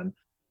going on.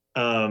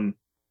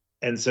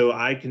 And so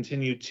I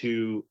continued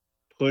to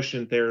push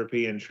in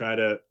therapy and try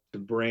to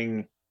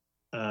bring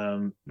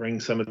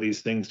some of these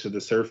things to the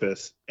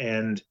surface.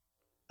 And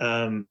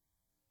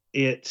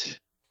it,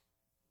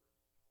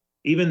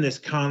 even this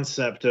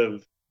concept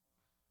of,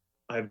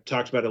 I've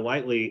talked about it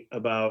lightly,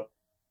 about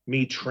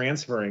me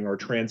transferring or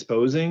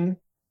transposing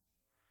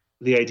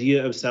the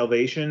idea of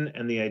salvation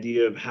and the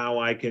idea of how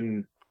I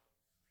can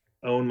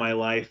own my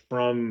life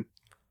from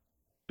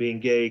being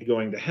gay,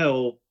 going to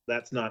hell.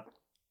 That's not,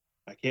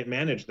 I can't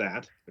manage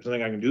that. There's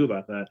nothing I can do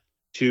about that.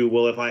 To,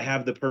 well, if I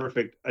have the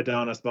perfect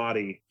Adonis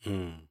body,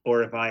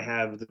 or if I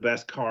have the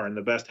best car and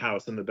the best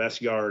house and the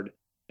best yard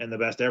and the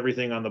best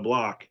everything on the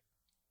block,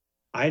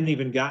 I hadn't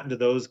even gotten to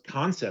those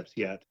concepts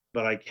yet,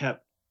 but I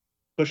kept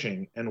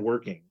pushing and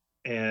working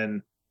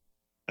and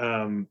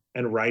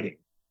writing.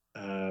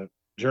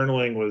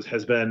 Journaling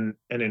has been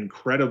an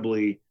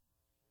incredibly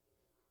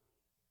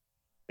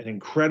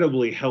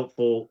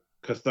helpful,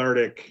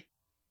 cathartic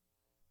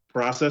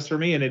process for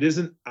me. And it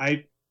isn't,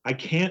 I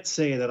can't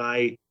say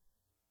that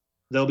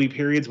there'll be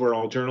periods where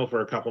I'll journal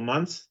for a couple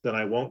months, then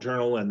I won't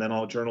journal, and then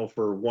I'll journal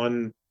for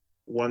one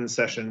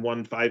session,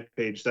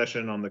 5-page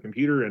session on the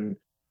computer, and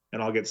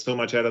I'll get so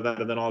much out of that,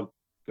 and then I'll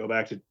go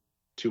back to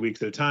 2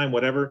 weeks at a time,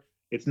 whatever.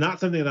 It's not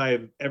something that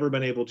I've ever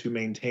been able to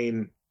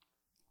maintain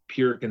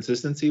pure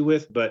consistency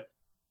with, but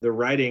the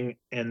writing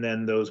and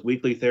then those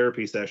weekly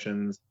therapy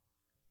sessions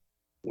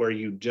where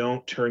you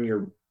don't turn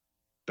your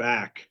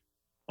back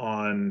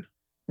on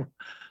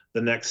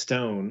the next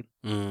stone,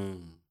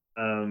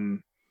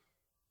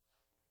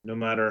 no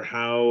matter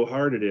how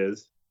hard it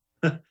is.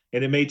 And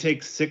it may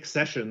take 6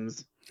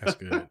 sessions. That's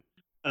good.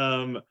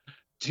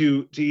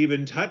 To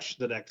even touch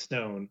the next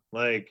stone.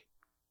 Like,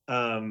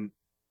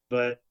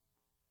 But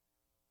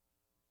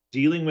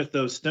dealing with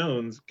those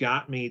stones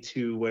got me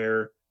to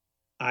where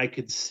I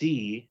could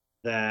see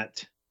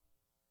that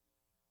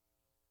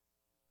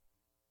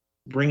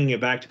bringing it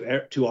back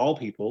to all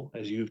people,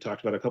 as you've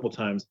talked about a couple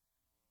times,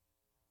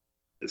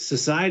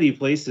 society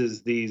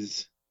places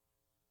these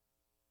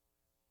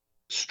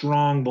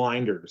strong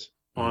blinders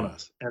on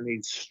us and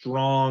these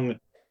strong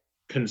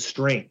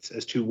constraints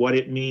as to what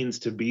it means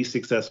to be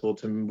successful,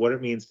 to what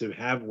it means to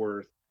have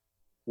worth,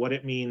 what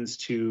it means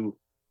to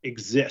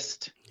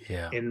exist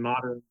in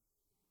modern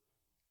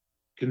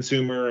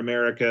consumer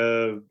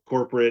America,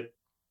 corporate,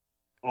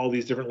 all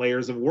these different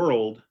layers of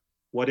world,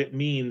 what it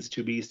means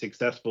to be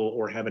successful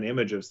or have an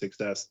image of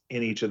success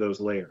in each of those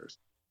layers.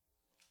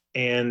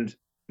 And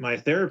my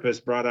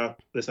therapist brought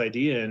up this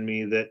idea in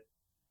me that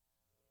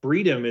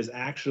freedom is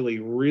actually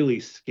really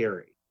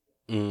scary.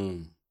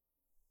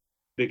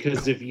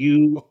 Because if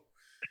you...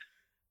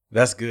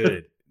 That's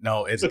good.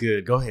 No, it's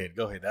good. Go ahead.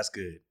 That's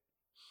good.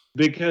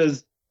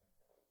 Because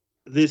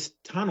this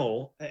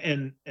tunnel,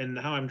 and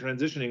how I'm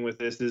transitioning with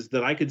this is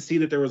that I could see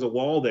that there was a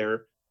wall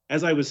there.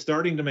 As I was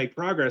starting to make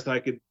progress, I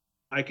could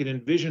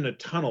envision a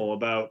tunnel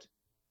about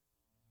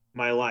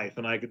my life,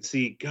 and I could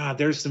see, God,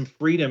 there's some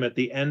freedom at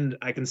the end.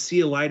 I can see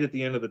a light at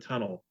the end of the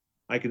tunnel.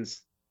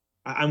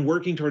 I'm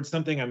working towards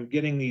something. I'm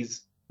getting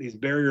these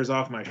barriers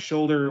off my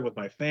shoulder with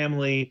my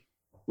family,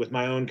 with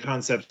my own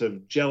concepts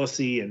of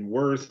jealousy and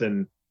worth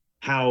and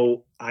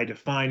how I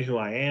define who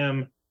I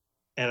am.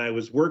 And I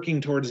was working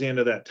towards the end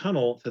of that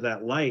tunnel to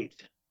that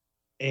light.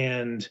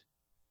 And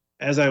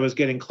as I was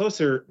getting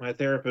closer, my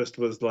therapist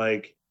was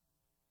like,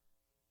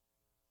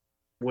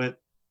 when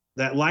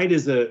that light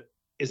is a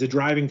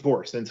driving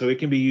force, and so it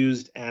can be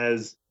used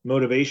as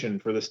motivation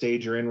for the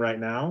stage you're in right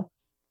now.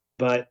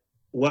 But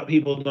what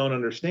people don't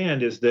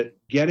understand is that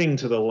getting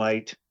to the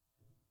light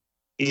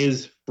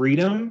is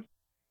freedom,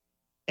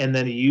 and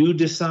then you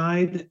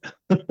decide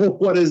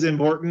what is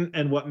important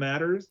and what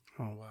matters.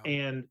 Oh, wow.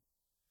 And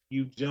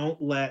you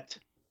don't let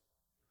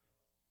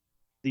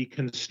the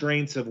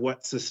constraints of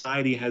what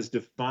society has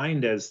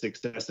defined as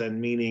success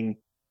and meaning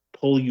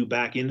pull you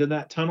back into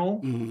that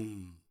tunnel.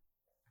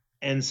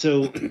 And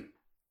so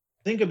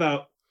think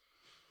about,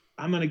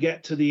 I'm going to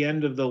get to the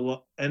end of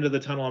the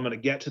tunnel. I'm going to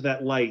get to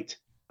that light.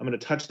 I'm going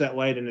to touch that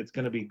light, and it's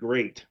going to be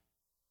great.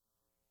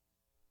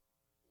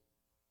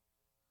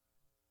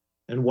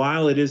 And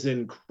while it is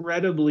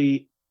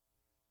incredibly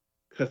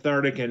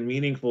cathartic and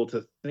meaningful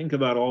to think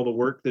about all the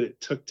work that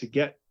it took to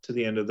get to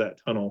the end of that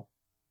tunnel,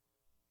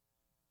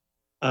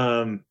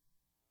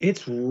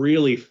 it's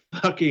really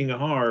fucking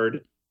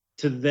hard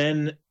to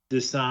then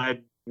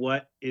decide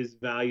what is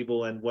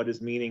valuable and what is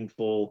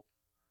meaningful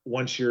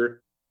once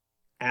you're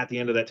at the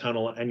end of that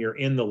tunnel and you're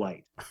in the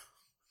light.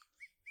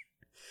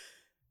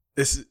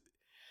 This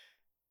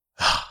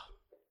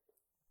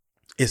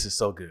is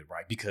so good,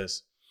 right?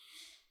 Because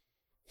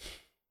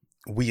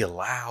we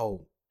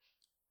allow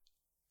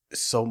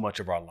so much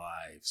of our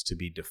lives to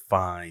be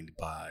defined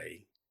by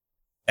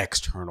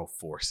external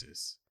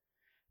forces,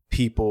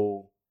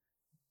 people,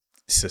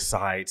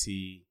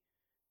 society,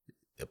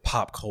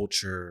 pop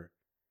culture,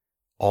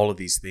 all of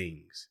these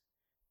things.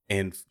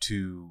 And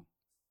to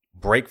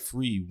break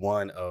free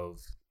one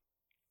of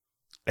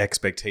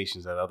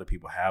expectations that other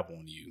people have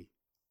on you,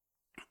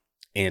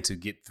 and to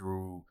get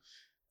through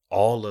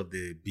all of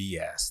the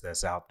BS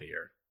that's out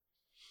there.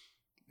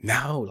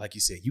 Now, like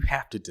you said, you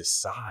have to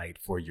decide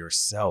for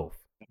yourself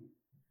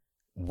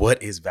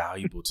what is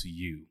valuable to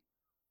you.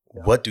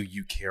 What do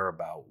you care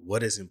about?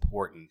 What is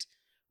important?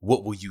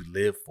 What will you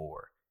live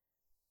for?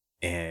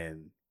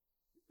 And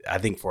I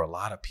think for a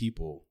lot of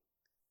people,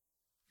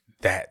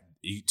 that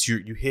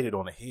you hit it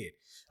on the head.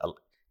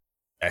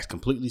 That's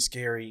completely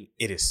scary.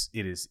 It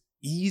is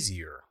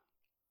easier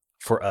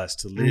for us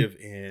to live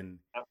in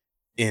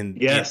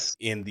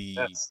the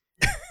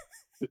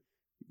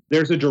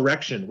there's a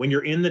direction. When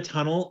you're in the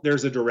tunnel,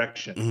 there's a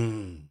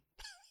direction.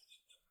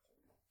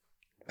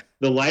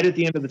 The light at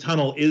the end of the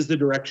tunnel is the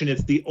direction.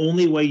 It's the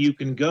only way you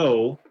can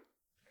go.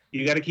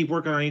 You got to keep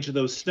working on each of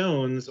those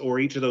stones or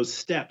each of those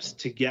steps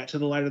to get to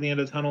the light at the end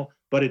of the tunnel,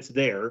 but it's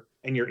there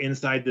and you're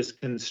inside this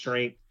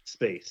constraint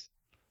space.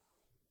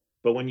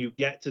 But when you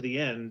get to the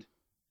end,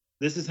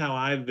 this is how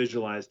I've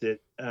visualized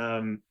it.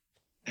 Have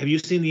you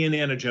seen the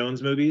Indiana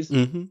Jones movies?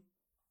 Mm-hmm.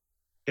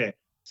 Okay.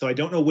 So I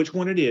don't know which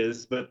one it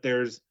is, but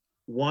there's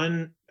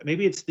one,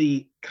 maybe it's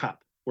the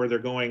cup where they're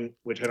going,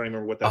 which I don't even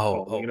remember what that's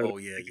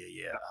called.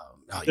 Yeah.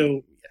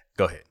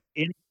 Go ahead.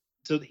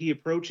 So he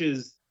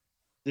approaches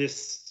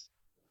this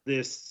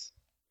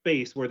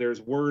space where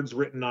there's words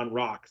written on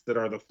rocks that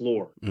are the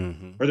floor.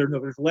 Or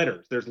there's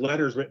letters. There's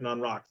letters written on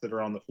rocks that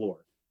are on the floor.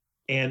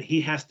 And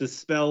he has to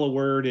spell a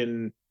word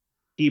in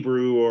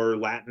Hebrew or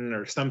Latin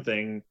or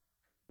something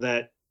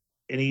that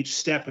in each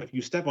step, if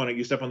you step on it,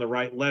 you step on the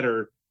right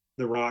letter,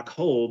 the rock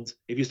holds.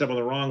 If you step on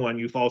the wrong one,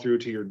 you fall through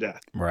to your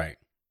death. Right.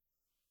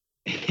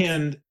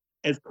 And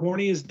as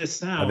corny as this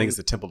sounds, I think it's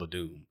the Temple of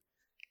Doom.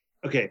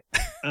 Okay.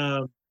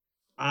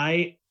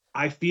 I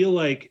feel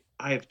like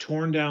I have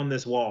torn down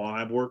this wall, and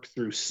I've worked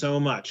through so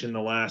much in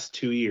the last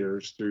 2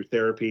 years through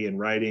therapy and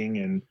writing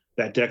and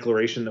that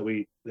declaration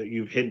that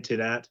you've hinted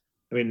at.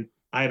 I mean,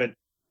 I haven't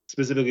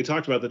specifically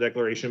talked about the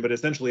declaration, but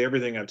essentially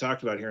everything I've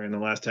talked about here in the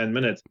last 10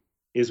 minutes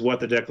is what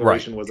the Right.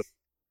 declaration was.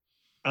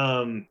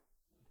 Um,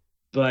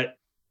 but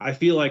I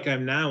feel like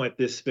I'm now at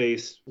this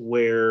space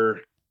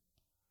where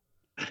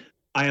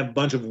I have a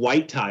bunch of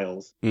white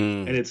tiles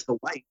and it's the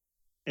light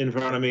in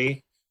front of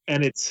me.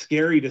 And it's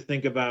scary to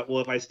think about, well,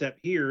 if I step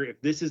here, if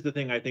this is the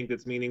thing I think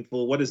that's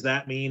meaningful, what does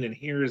that mean? And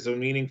here is a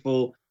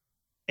meaningful,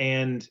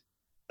 and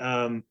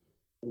um,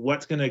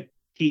 what's going to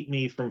keep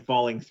me from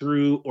falling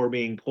through or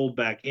being pulled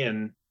back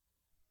in?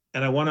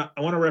 And I want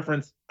to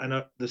reference. I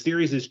know the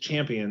series is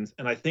Champions,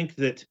 and I think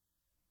that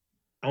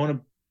I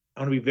want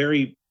to be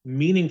very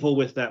meaningful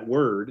with that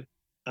word.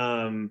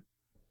 Um,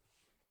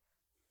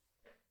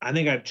 I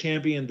think I've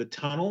championed the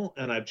tunnel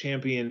and I've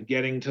championed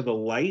getting to the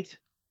light,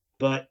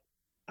 but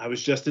I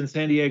was just in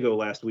San Diego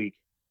last week,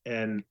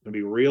 and to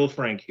be real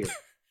frank here,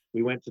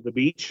 we went to the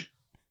beach.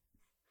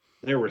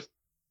 There were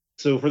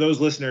So for those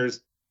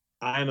listeners,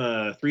 I'm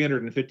a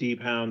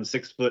 350-pound,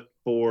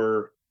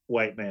 6'4"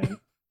 white man,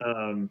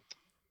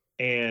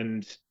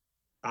 and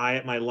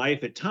my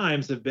life at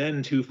times have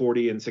been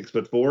 240 and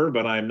 6'4",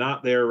 but I'm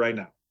not there right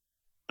now.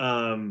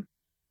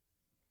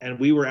 And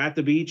we were at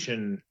the beach,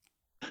 and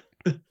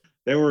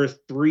there were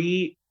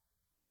 3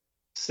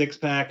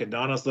 six-pack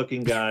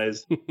Adonis-looking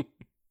guys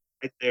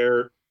right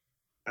there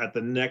at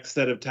the next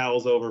set of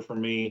towels over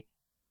from me.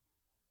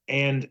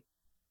 And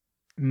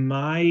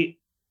my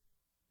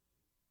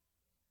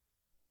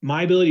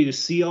ability to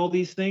see all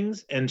these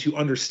things and to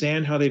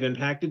understand how they've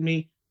impacted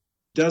me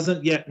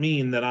doesn't yet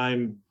mean that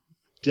I'm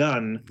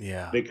done.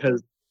 Yeah.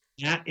 Because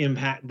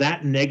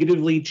that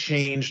negatively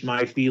changed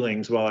my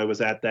feelings while I was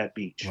at that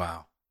beach.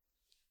 Wow.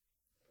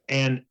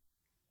 And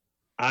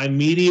I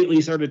immediately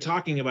started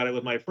talking about it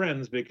with my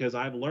friends, because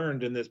I've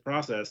learned in this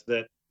process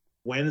that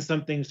when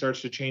something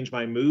starts to change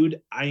my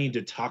mood, I need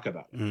to talk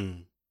about it.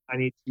 I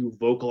need to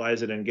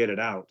vocalize it and get it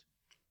out.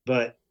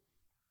 But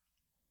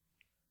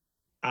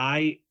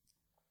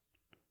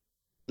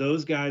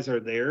those guys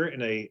are there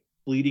in a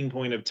fleeting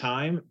point of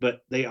time,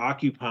 but they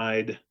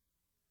occupied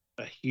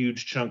a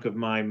huge chunk of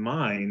my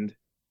mind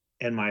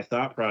and my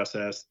thought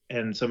process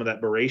and some of that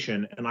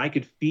beration. And I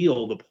could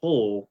feel the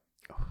pull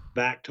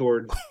back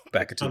towards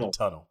back into the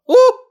tunnel.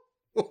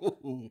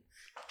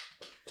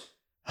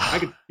 I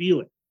could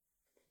feel it.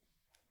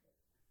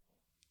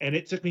 And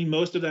it took me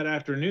most of that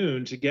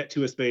afternoon to get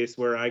to a space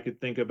where I could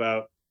think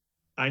about,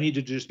 I need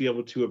to just be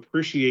able to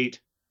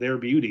appreciate their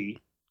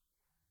beauty.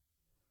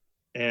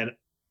 And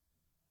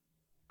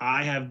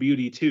I have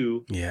beauty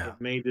too. Yeah. It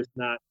may just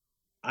not,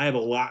 I have a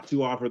lot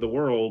to offer the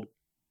world.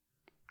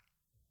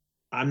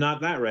 I'm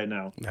not that right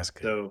now. That's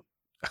good. So,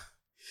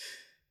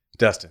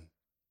 Dustin,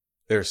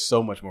 there's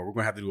so much more. We're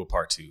going to have to do a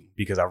part 2,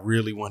 because I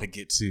really want to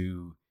get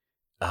to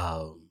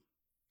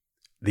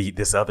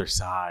this other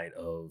side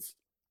of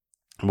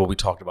what we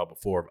talked about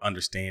before, of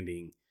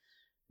understanding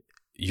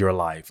your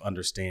life,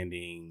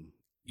 understanding,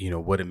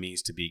 what it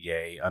means to be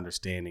gay,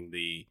 understanding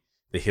the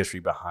history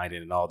behind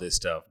it and all this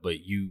stuff.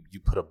 But you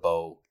put a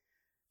bow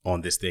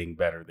on this thing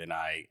better than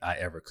I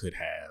ever could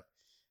have.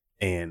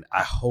 And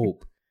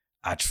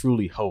I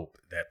truly hope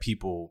that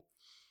people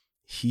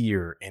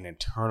hear and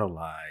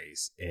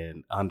internalize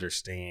and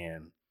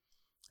understand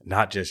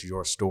not just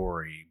your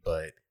story,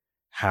 but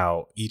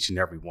how each and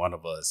every one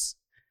of us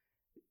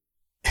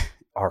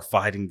are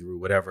fighting through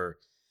whatever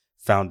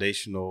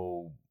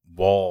foundational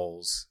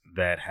walls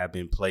that have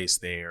been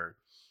placed there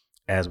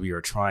as we are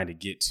trying to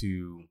get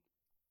to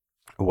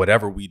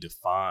whatever we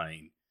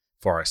define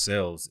for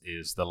ourselves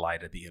is the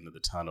light at the end of the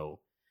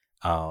tunnel.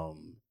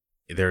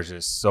 There's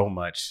just so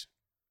much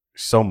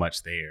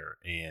there.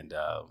 And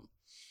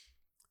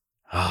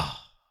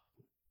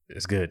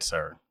it's good,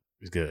 sir.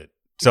 It's good.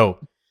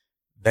 So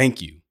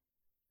thank you.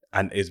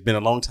 And it's been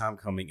a long time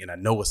coming, and I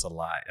know it's a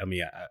lot. I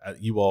mean,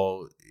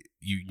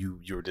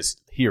 you're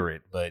just hear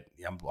it, but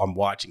I'm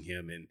watching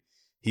him, and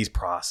he's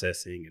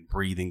processing and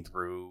breathing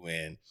through.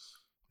 And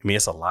I mean,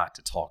 it's a lot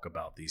to talk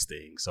about these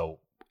things. So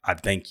I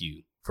thank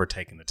you for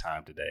taking the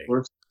time today.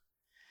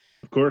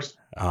 Of course.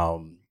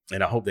 And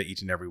I hope that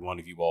each and every one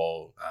of you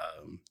all,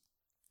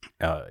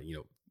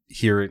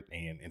 hear it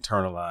and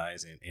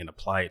internalize and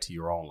apply it to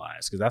your own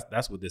lives, because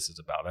that's what this is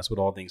about. That's what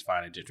All Things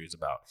Fine and Gentry is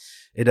about.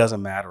 It doesn't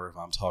matter if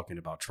I'm talking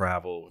about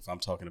travel, if I'm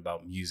talking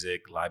about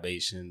music,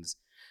 libations,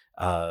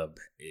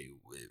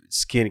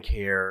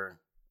 skincare,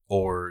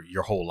 or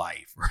your whole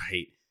life,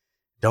 right?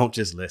 Don't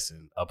just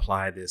listen.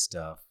 Apply this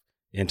stuff,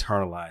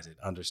 internalize it,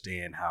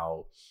 understand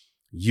how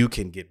you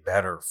can get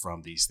better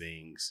from these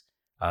things,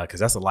 because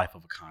that's the life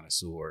of a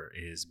connoisseur,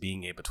 is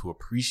being able to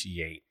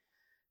appreciate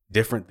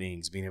different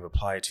things, being able to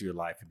apply it to your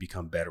life and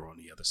become better on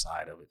the other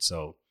side of it.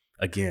 So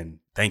again,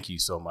 thank you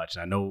so much.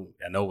 And I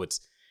know it's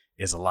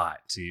a lot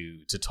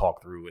to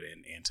talk through it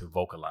and to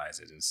vocalize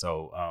it. And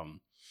so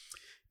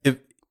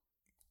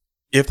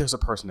if there's a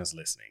person that's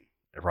listening,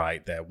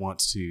 right, that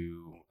wants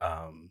to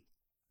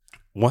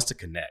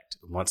connect,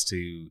 wants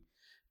to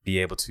be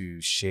able to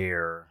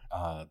share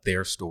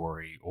their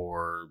story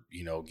or,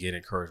 get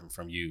encouragement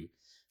from you.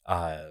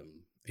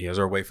 Is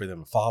there a way for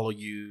them to follow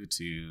you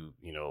to,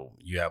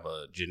 you have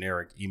a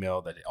generic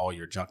email that all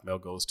your junk mail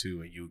goes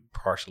to and you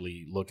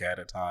partially look at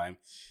a time?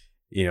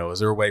 Is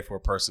there a way for a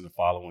person to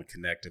follow and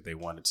connect if they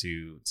wanted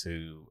to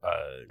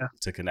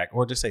connect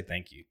or just say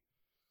thank you?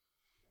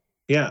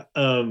 Yeah.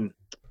 And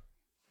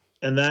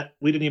that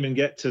we didn't even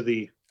get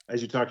to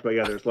as you talked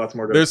about, there's lots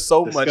more to There's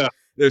so discuss. much.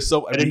 We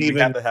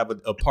have to have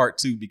a part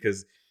two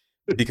because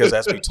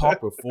as we talked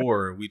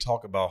before, we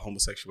talk about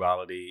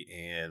homosexuality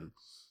and,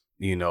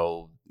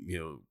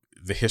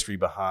 the history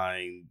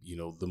behind,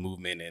 the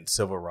movement and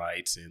civil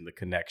rights and the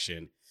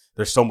connection.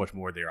 There's so much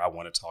more there I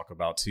want to talk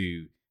about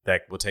too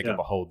that will take up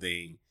a whole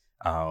thing.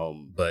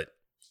 But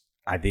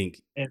I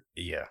think,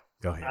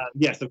 go ahead.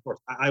 Yes, of course.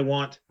 I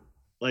want,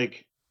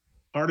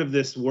 part of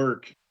this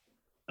work,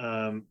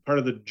 part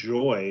of the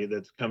joy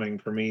that's coming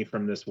for me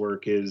from this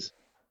work is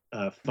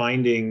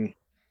finding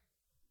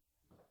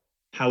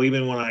how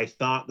even when I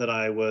thought that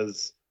I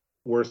was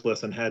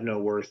worthless and had no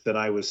worth, that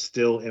I was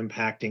still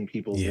impacting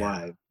people's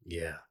lives.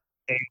 Yeah.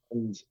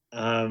 And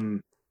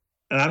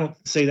I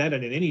don't say that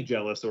in any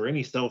jealous or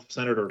any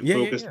self-centered or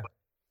focused. Yeah.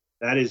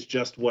 That is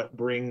just what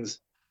brings,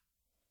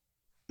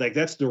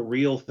 that's the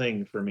real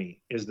thing for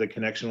me, is the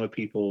connection with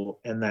people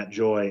and that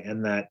joy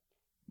and that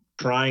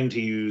trying to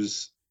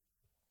use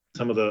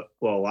a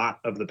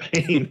lot of the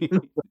pain I've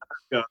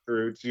gone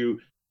through to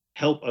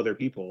help other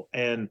people.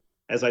 And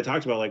as I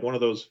talked about, one of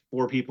those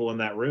 4 people in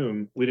that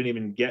room, we didn't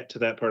even get to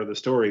that part of the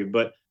story,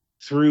 but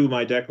through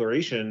my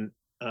declaration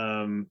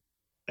and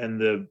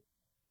the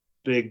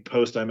big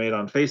post I made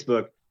on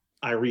Facebook,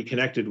 I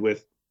reconnected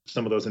with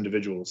some of those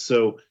individuals.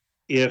 So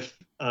if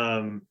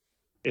I'm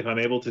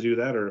able to do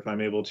that, or if I'm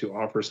able to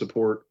offer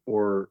support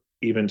or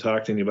even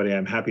talk to anybody,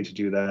 I'm happy to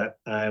do that.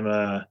 I'm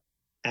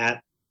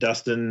at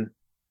Dustin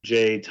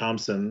J.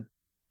 Thompson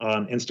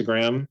on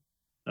Instagram.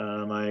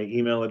 My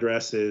email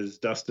address is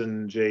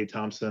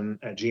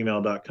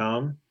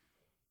dustinjthompson@gmail.com.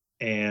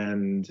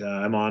 And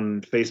I'm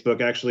on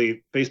Facebook.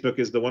 Actually, Facebook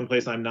is the one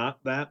place I'm not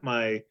that.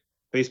 My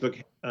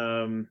Facebook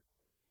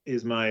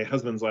is my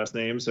husband's last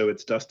name, so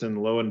it's Dustin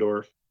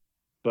Lohendorf.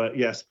 But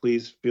yes,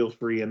 please feel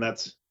free. And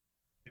that's,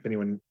 if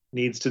anyone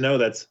needs to know,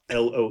 that's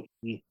LOEHNDORF.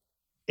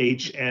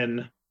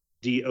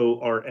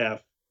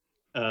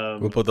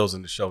 We'll put those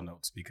in the show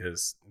notes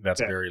because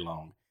that's very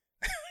long.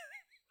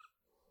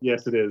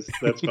 Yes, it is.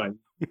 That's fine.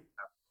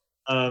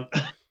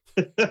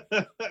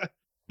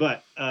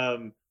 But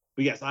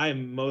yes, I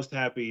am most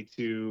happy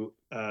to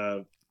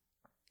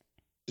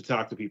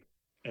talk to people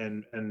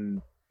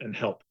and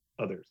help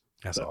others.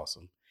 That's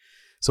awesome.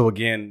 So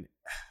again,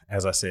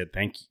 as I said,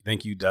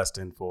 thank you,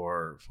 Dustin,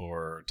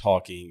 for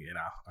talking, and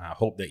I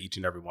hope that each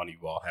and every one of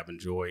you all have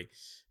enjoyed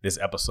this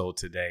episode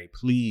today.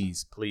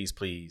 Please, please,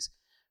 please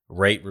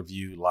rate,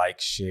 review, like,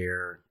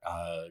 share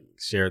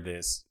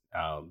this,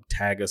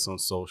 tag us on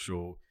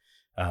social.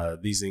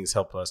 These things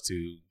help us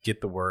to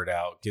get the word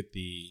out, get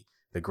the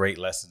great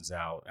lessons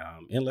out,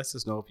 and lets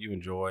us know if you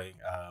enjoy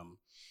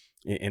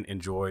and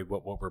enjoy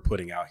what we're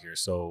putting out here.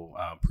 So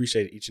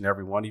appreciate each and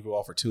every one of you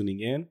all for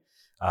tuning in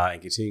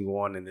and continuing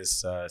on in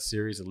this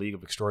series, The League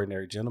of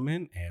Extraordinary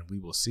Gentlemen, and we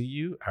will see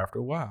you after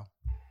a while.